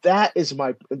 And that is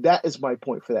my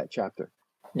point for that chapter.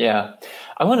 Yeah.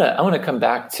 I want to come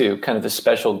back to kind of the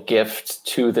special gift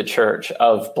to the church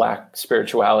of Black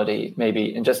spirituality,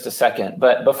 maybe in just a second.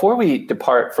 But before we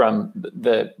depart from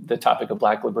the topic of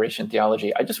Black liberation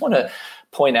theology, I just want to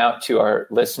point out to our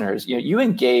listeners, you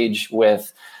engage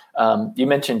with, you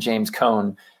mentioned James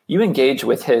Cone, you engage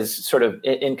with his sort of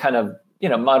in kind of,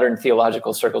 modern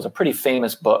theological circles, a pretty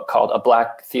famous book called A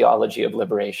Black Theology of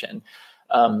Liberation.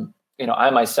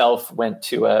 I myself went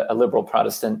to a liberal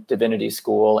Protestant divinity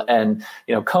school, and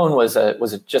Cone was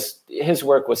his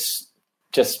work was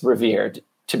just revered,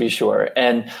 to be sure.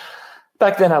 And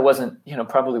back then, I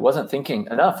probably wasn't thinking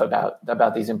enough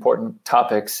about these important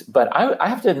topics. But I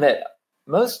have to admit,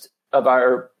 most of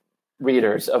our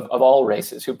readers of all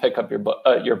races who pick up your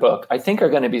book, I think, are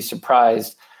going to be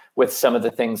surprised with some of the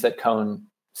things that Cone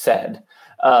said.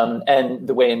 And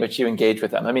the way in which you engage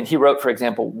with them. I mean, he wrote, for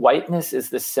example, whiteness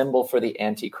is the symbol for the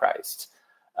Antichrist.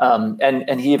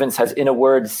 And he even says, in a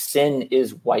word, sin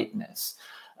is whiteness,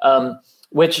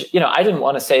 which, I didn't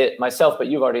want to say it myself, but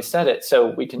you've already said it.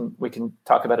 So we can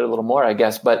talk about it a little more, I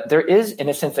guess. But there is, in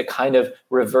a sense, a kind of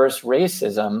reverse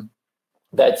racism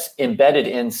that's embedded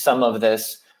in some of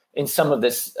this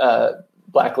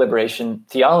Black liberation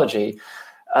theology,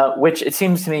 which it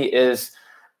seems to me is,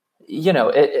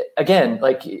 again,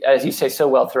 like, as you say so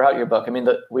well throughout your book, I mean,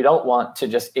 we don't want to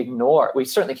just we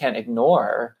certainly can't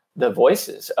ignore the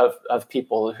voices of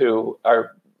people who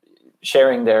are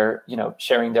sharing their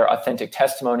authentic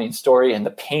testimony and story and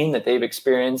the pain that they've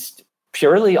experienced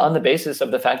purely on the basis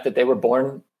of the fact that they were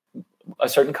born a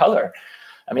certain color.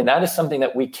 I mean, that is something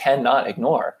that we cannot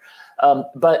ignore.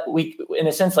 But we, in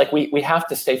a sense, like we have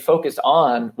to stay focused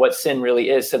on what sin really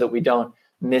is so that we don't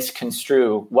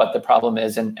misconstrue what the problem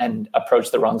is and approach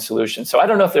the wrong solution. So I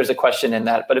don't know if there's a question in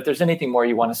that, but if there's anything more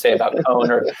you want to say about Cone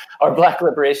or Black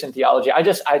liberation theology, I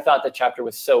thought the chapter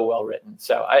was so well written.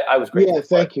 So I was grateful. Yeah,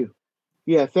 thank you.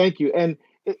 Yeah, thank you. And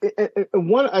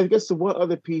one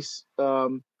other piece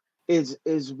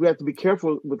is we have to be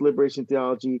careful with liberation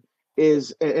theology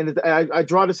and I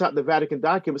draw this out in the Vatican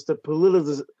documents, the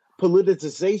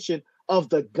politicization of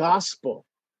the gospel.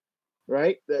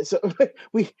 Right. So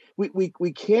we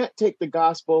can't take the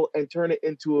gospel and turn it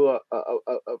into a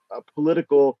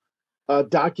political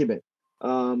document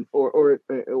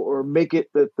or make it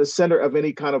the center of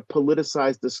any kind of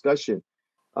politicized discussion.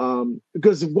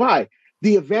 Because why?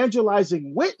 The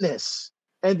evangelizing witness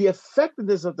and the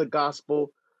effectiveness of the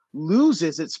gospel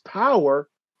loses its power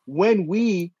when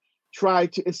we try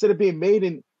to, instead of being made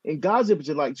in God's image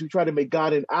and likeness, we try to make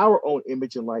God in our own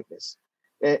image and likeness.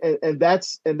 And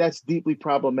that's deeply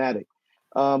problematic.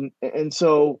 And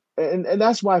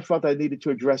that's why I felt I needed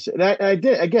to address it. And I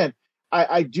did. Again,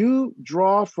 I do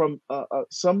draw from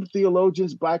some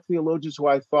theologians, Black theologians, who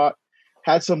I thought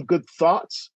had some good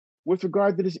thoughts with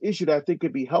regard to this issue that I think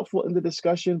could be helpful in the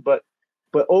discussion. But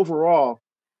overall,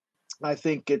 I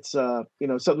think it's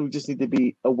something we just need to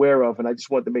be aware of. And I just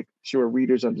wanted to make sure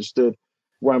readers understood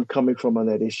where I'm coming from on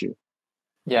that issue.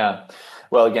 Yeah.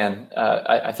 Well, again,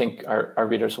 I think our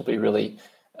readers will be really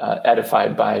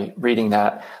edified by reading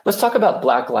that. Let's talk about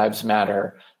Black Lives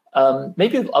Matter.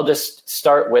 Maybe I'll just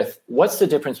start with what's the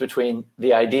difference between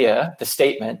the idea, the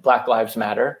statement, Black Lives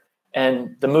Matter,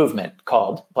 and the movement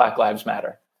called Black Lives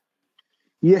Matter?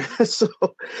 Yeah, so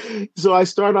I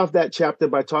start off that chapter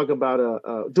by talking about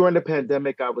during the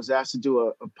pandemic, I was asked to do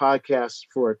a podcast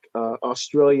for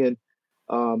Australian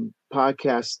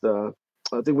podcast,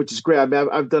 thing, which is great. I mean,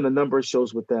 I've done a number of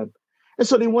shows with them, and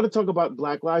so they want to talk about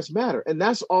Black Lives Matter, and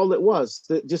that's all it was.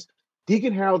 Just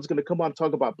Deacon Harold's going to come on and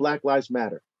talk about Black Lives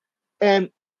Matter, and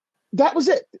that was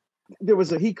it.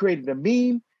 He created a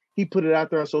meme, he put it out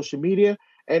there on social media,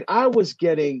 and I was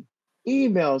getting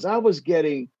emails, I was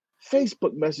getting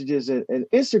Facebook messages and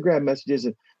Instagram messages,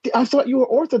 and I thought you were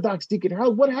Orthodox, Deacon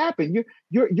Harold. What happened?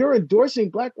 You're endorsing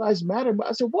Black Lives Matter.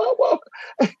 I said, whoa.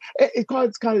 It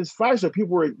caused kind of this fire. So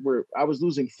people were I was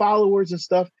losing followers and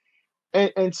stuff.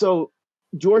 And so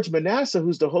George Manasseh,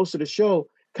 who's the host of the show,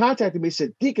 contacted me and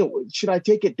said, Deacon, should I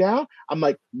take it down? I'm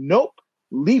like, nope,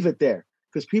 leave it there,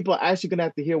 because people are actually gonna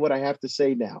have to hear what I have to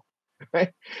say now.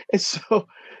 Right. And so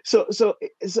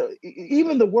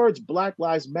even the words Black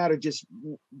Lives Matter just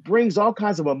brings all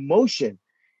kinds of emotion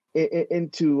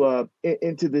into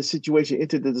the situation,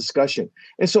 into the discussion.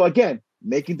 And so again,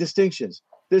 making distinctions.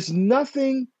 There's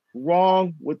nothing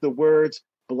wrong with the words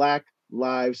Black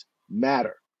Lives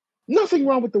Matter. Nothing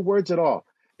wrong with the words at all,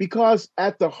 because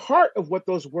at the heart of what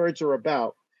those words are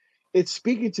about, it's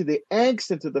speaking to the angst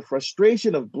and to the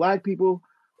frustration of Black people,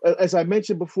 as I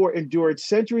mentioned before, endured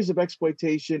centuries of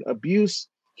exploitation, abuse,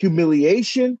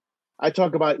 humiliation. I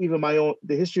talk about even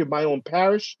the history of my own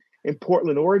parish in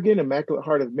Portland, Oregon, Immaculate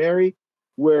Heart of Mary,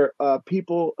 where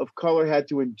people of color had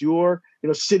to endure,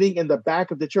 sitting in the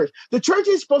back of the church. The church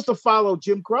is supposed to follow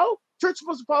Jim Crow. Church is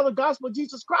supposed to follow the gospel of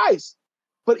Jesus Christ.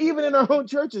 But even in our own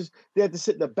churches, they had to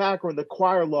sit in the back or in the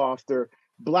choir loft, or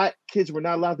Black kids were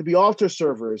not allowed to be altar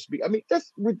servers. I mean,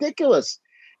 that's ridiculous.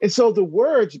 And so the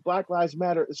words Black Lives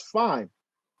Matter is fine.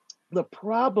 The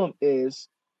problem is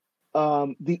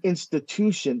the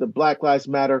institution, the Black Lives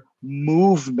Matter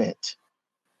movement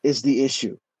is the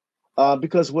issue.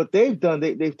 Because what they've done,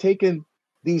 they've taken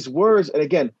these words and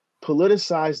again,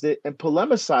 politicized it and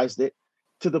polemicized it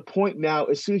to the point now,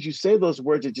 as soon as you say those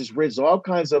words, it just raises all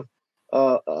kinds of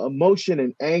emotion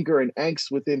and anger and angst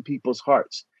within people's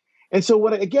hearts. And so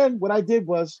what I did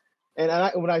was,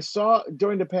 when I saw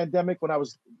during the pandemic, when I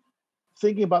was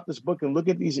thinking about this book and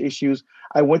looking at these issues,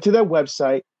 I went to their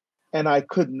website and I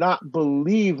could not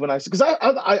believe when because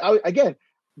I again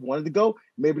wanted to go,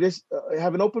 maybe this,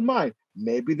 have an open mind.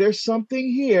 Maybe there's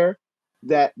something here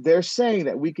that they're saying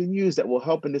that we can use that will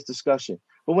help in this discussion.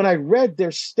 But when I read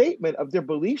their statement of their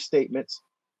belief statements,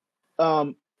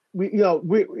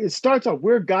 it starts off,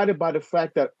 we're guided by the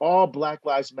fact that all Black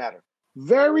lives matter.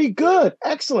 Very good.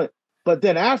 Excellent. But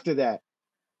then after that,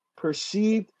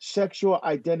 perceived sexual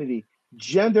identity,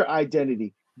 gender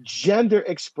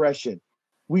expression.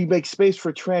 We make space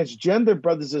for transgender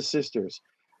brothers and sisters.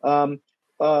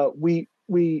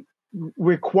 We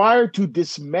require to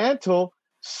dismantle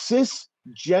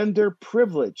cisgender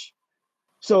privilege.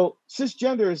 So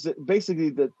cisgender is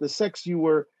basically the sex you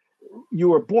were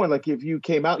born. Like if you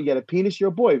came out, you had a penis, you're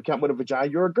a boy. If you come with a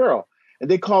vagina, you're a girl. And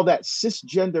they call that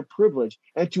cisgender privilege.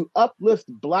 And to uplift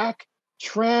Black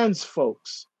trans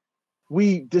folks,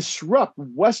 we disrupt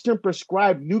Western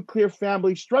prescribed nuclear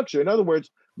family structure. In other words,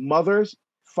 mothers,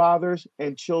 fathers,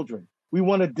 and children. We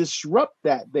want to disrupt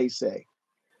that, they say,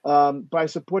 by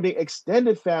supporting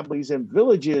extended families and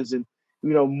villages and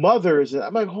mothers. And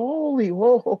I'm like, holy,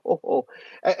 whoa.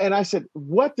 And I said,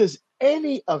 what does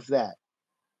any of that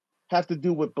have to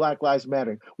do with Black Lives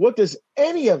Matter? What does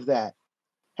any of that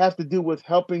have to do with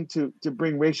helping to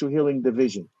bring racial healing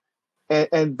division?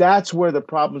 And that's where the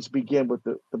problems begin with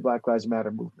the Black Lives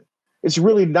Matter movement. It's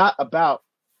really not about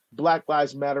Black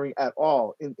Lives Mattering at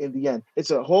all in the end. It's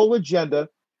a whole agenda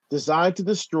designed to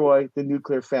destroy the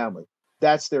nuclear family.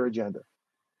 That's their agenda.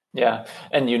 Yeah.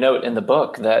 And you note in the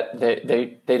book that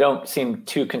they don't seem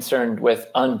too concerned with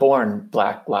unborn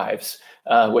Black lives,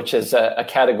 which is a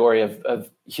category of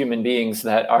human beings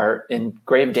that are in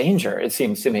grave danger, it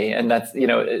seems to me. And that's,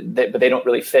 but they don't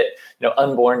really fit,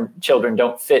 unborn children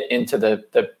don't fit into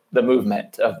the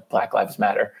movement of Black Lives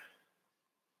Matter.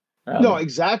 No,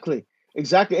 exactly.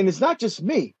 And it's not just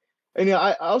me. And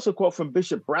I also quote from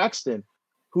Bishop Braxton,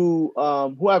 who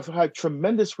I've had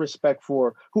tremendous respect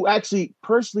for, who actually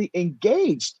personally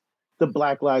engaged the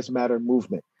Black Lives Matter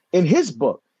movement. In his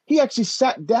book, he actually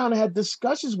sat down and had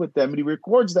discussions with them, and he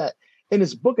records that in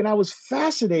his book. And I was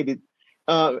fascinated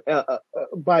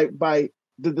by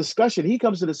the discussion, he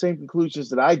comes to the same conclusions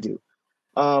that I do.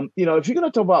 If you're going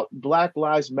to talk about Black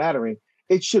Lives Mattering,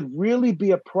 it should really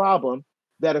be a problem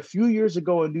that a few years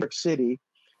ago in New York City,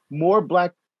 more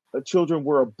Black children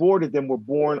were aborted than were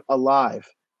born alive.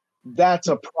 That's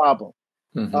a problem.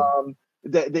 Mm-hmm.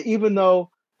 That even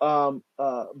though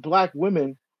Black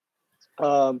women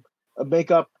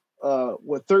make up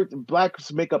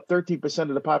blacks make up 13%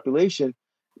 of the population,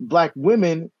 Black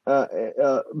women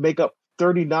make up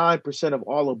 39% of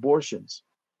all abortions.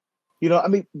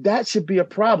 That should be a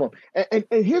problem. And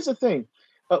here's the thing.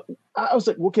 I was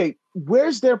like, okay,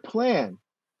 where's their plan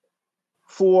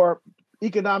for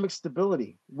economic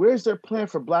stability? Where's their plan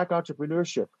for Black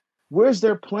entrepreneurship? Where's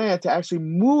their plan to actually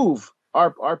move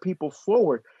our people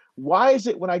forward? Why is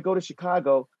it when I go to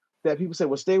Chicago that people say,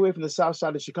 well, stay away from the south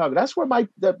side of Chicago? That's where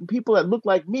the people that look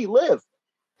like me live.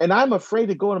 And I'm afraid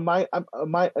to go into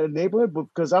my neighborhood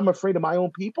because I'm afraid of my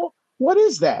own people. What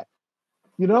is that?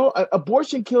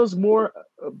 Abortion kills more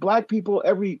Black people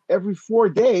every 4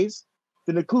 days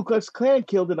than the Ku Klux Klan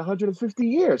killed in 150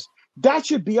 years. That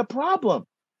should be a problem,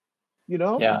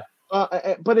 Yeah.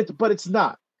 But it's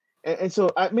not. And so,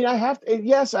 I have to, and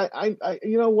yes, I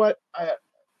you know what?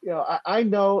 I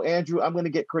know, Andrew, I'm going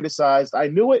to get criticized. I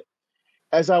knew it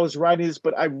as I was writing this,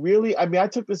 but I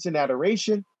took this in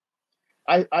adoration.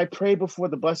 I pray before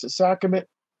the Blessed Sacrament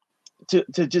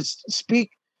to just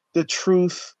speak the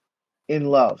truth in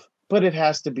love, but it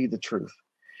has to be the truth.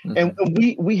 Mm-hmm.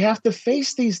 And we have to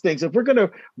face these things. If we're going to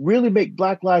really make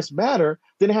Black Lives matter,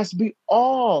 then it has to be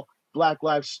all Black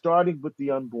lives, starting with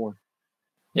the unborn.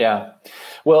 Yeah.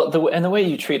 Well, the way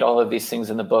you treat all of these things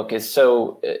in the book is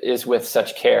with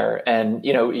such care. And,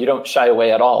 you don't shy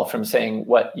away at all from saying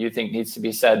what you think needs to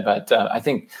be said. But I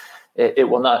think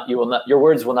your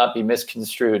words will not be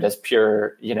misconstrued as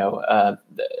pure,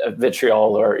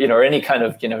 vitriol or any kind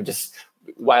of, just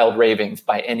wild ravings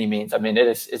by any means. I mean,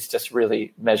 it's just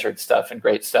really measured stuff and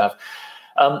great stuff.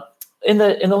 In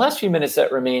the last few minutes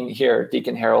that remain here,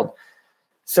 Deacon Harold,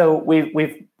 so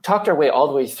we've talked our way all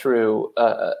the way through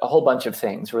a whole bunch of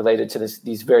things related to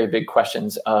these very big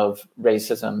questions of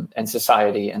racism and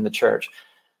society and the church.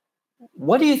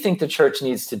 What do you think the church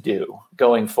needs to do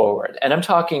going forward? And I'm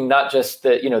talking not just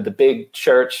the big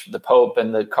church, the Pope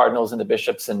and the cardinals and the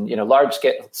bishops and large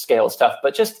scale stuff,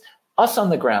 but just us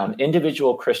on the ground,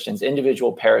 individual Christians,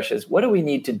 individual parishes. What do we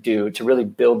need to do to really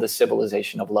build the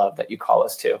civilization of love that you call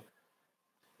us to?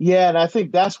 Yeah, and I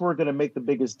think that's where we're going to make the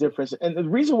biggest difference. And the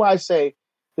reason why I say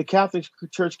the Catholic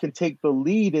Church can take the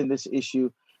lead in this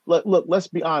issue, look, let's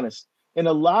be honest. In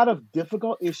a lot of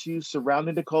difficult issues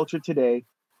surrounding the culture today,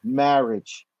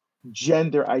 marriage,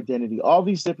 gender identity, all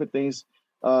these different things,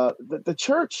 the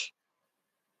church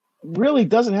really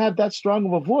doesn't have that strong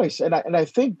of a voice. And I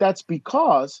think that's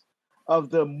because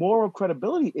of the moral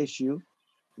credibility issue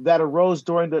that arose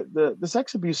during the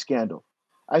sex abuse scandal.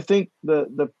 I think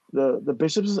the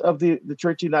bishops of the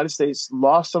Church of the United States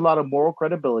lost a lot of moral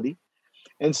credibility.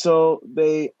 And so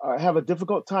they have a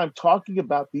difficult time talking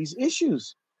about these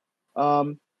issues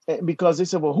because they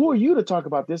said, well, who are you to talk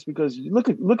about this? Because look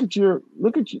at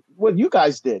what you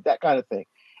guys did, that kind of thing.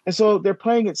 And so they're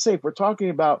playing it safe. We're talking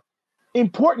about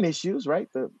important issues, right?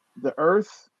 The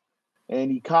earth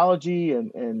and ecology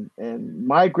and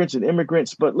migrants and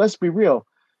immigrants. But let's be real.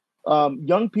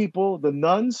 Young people, the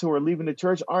nuns who are leaving the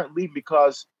church aren't leaving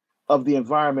because of the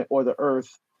environment or the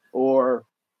earth or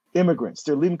immigrants.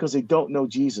 They're leaving because they don't know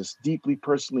Jesus deeply,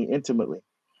 personally, intimately.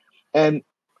 And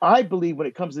I believe when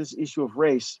it comes to this issue of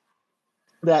race,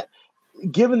 that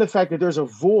given the fact that there's a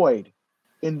void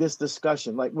in this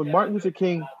discussion, like when Martin Luther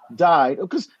King died,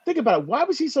 because think about it, why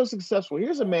was he so successful?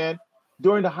 Here's a man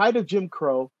during the height of Jim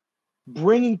Crow,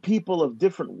 bringing people of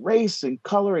different race and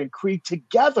color and creed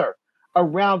together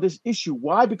around this issue.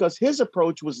 Why? Because his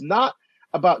approach was not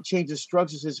about changing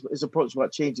structures. His approach was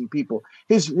about changing people.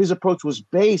 His approach was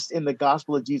based in the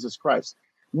gospel of Jesus Christ.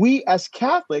 We as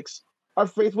Catholics, our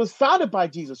faith was founded by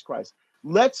Jesus Christ.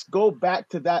 Let's go back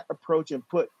to that approach and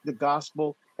put the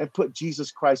gospel and put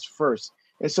Jesus Christ first.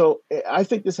 And so I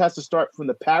think this has to start from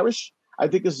the parish. I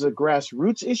think this is a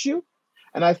grassroots issue.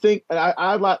 And I think I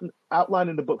outlined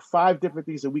in the book 5 different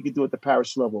things that we could do at the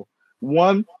parish level.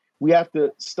 One, we have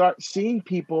to start seeing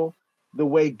people the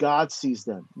way God sees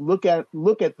them. Look at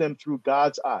them through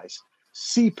God's eyes.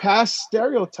 See past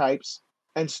stereotypes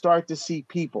and start to see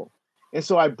people. And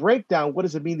so I break down what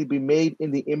does it mean to be made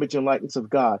in the image and likeness of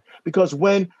God? Because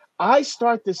when I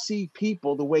start to see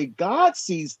people the way God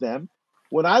sees them,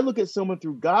 when I look at someone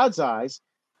through God's eyes,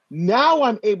 now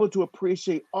I'm able to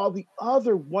appreciate all the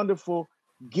other wonderful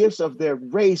gifts of their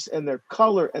race and their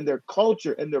color and their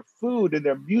culture and their food and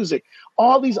their music,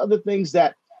 all these other things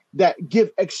that that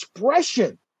give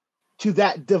expression to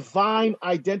that divine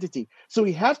identity. So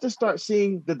we have to start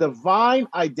seeing the divine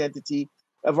identity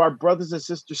of our brothers and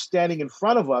sisters standing in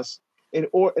front of us. And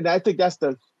I think that's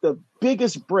the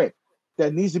biggest brick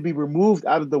that needs to be removed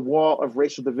out of the wall of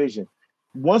racial division.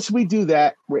 Once we do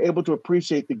that, we're able to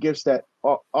appreciate the gifts that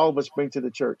all of us bring to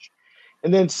the church.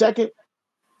 And then second,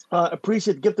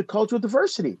 appreciate the gift of cultural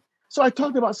diversity. So I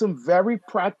talked about some very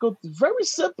practical, very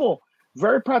simple,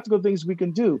 very practical things we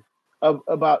can do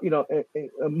about,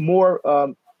 a more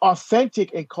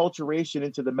authentic enculturation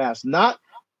into the Mass, not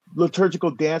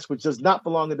liturgical dance, which does not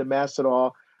belong in the Mass at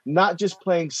all, not just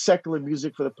playing secular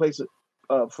music for the place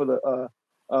for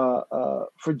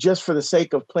the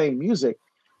sake of playing music,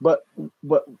 but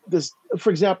this, for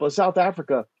example, in South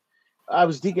Africa, I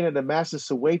was deacon at the Mass in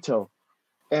Soweto,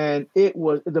 and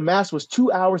the Mass was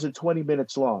 2 hours and 20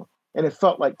 minutes long, and it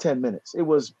felt like 10 minutes. It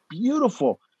was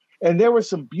beautiful. And there were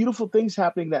some beautiful things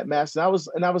happening in that Mass. And I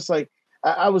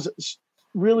was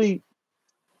really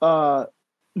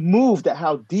moved at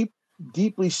how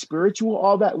deeply spiritual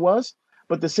all that was.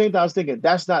 But at the same time, I was thinking,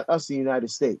 that's not us in the United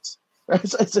States. Right?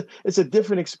 It's a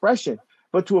different expression.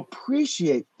 But to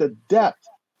appreciate the depth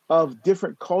of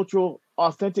different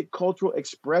authentic cultural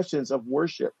expressions of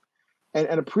worship and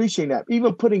appreciating that,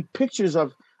 even putting pictures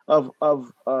of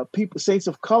people, saints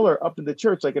of color up in the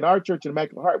church. Like in our church in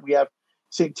Immaculate Heart, we have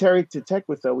St. Terry de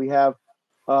Tequitha, we have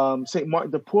St.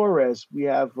 Martin de Porres, we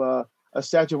have a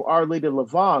statue of Our Lady of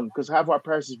Lavang, because half of our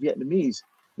parish is Vietnamese,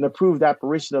 an approved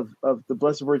apparition of the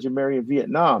Blessed Virgin Mary in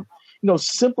Vietnam.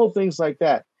 Simple things like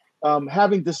that.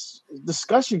 Having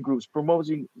discussion groups,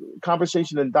 promoting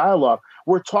conversation and dialogue.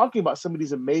 We're talking about some of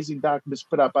these amazing documents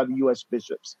put out by the U.S.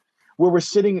 bishops, where we're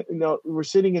sitting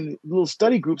in little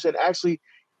study groups and actually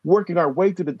working our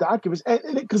way through the documents,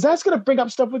 and because that's going to bring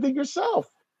up stuff within yourself.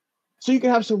 So you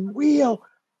can have some real,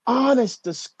 honest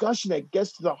discussion that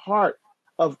gets to the heart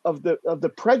of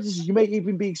the prejudices you may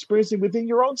even be experiencing within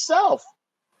your own self.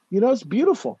 It's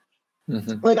beautiful.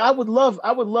 Mm-hmm. Like I would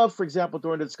love, for example,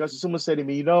 during the discussion, someone said to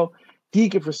me,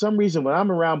 Deacon, for some reason, when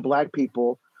I'm around Black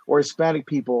people or Hispanic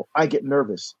people, I get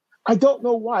nervous. I don't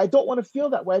know why. I don't want to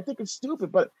feel that way. I think it's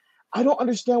stupid, but I don't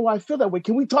understand why I feel that way.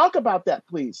 Can we talk about that,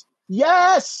 please?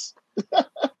 Yes.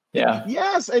 Yeah.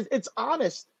 Yes. It's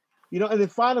honest. And then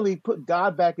finally put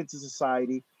God back into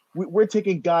society. We're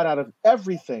taking God out of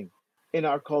everything in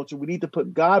our culture. We need to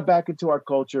put God back into our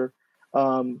culture,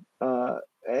 and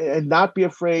not be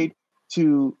afraid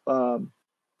to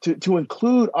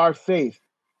include our faith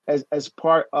as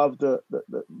part of the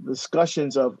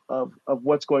discussions of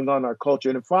what's going on in our culture.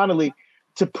 And then finally,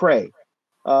 to pray,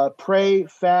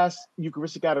 fast,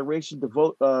 Eucharistic adoration,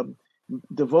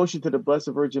 devotion to the Blessed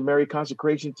Virgin Mary,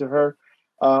 consecration to her.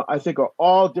 I think are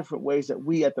all different ways that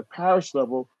we at the parish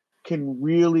level can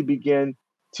really begin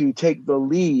to take the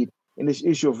lead in this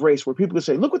issue of race, where people can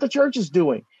say, look what the church is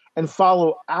doing, and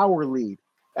follow our lead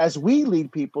as we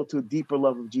lead people to a deeper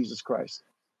love of Jesus Christ.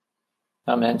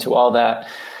 Amen to all that.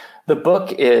 The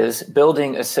book is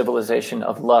Building a Civilization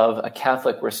of Love, a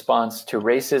Catholic Response to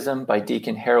Racism by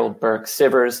Deacon Harold Burke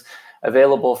Sivers,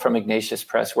 available from Ignatius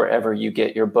Press wherever you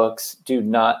get your books. Do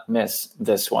not miss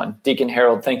this one. Deacon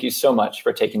Harold, thank you so much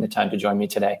for taking the time to join me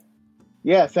today.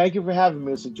 Yeah, thank you for having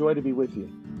me. It's a joy to be with you.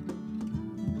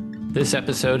 This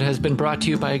episode has been brought to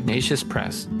you by Ignatius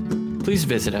Press. Please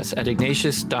visit us at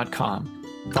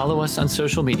ignatius.com, follow us on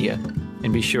social media,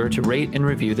 and be sure to rate and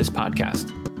review this podcast.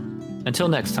 Until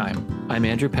next time, I'm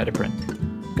Andrew Petiprin.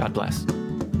 God bless.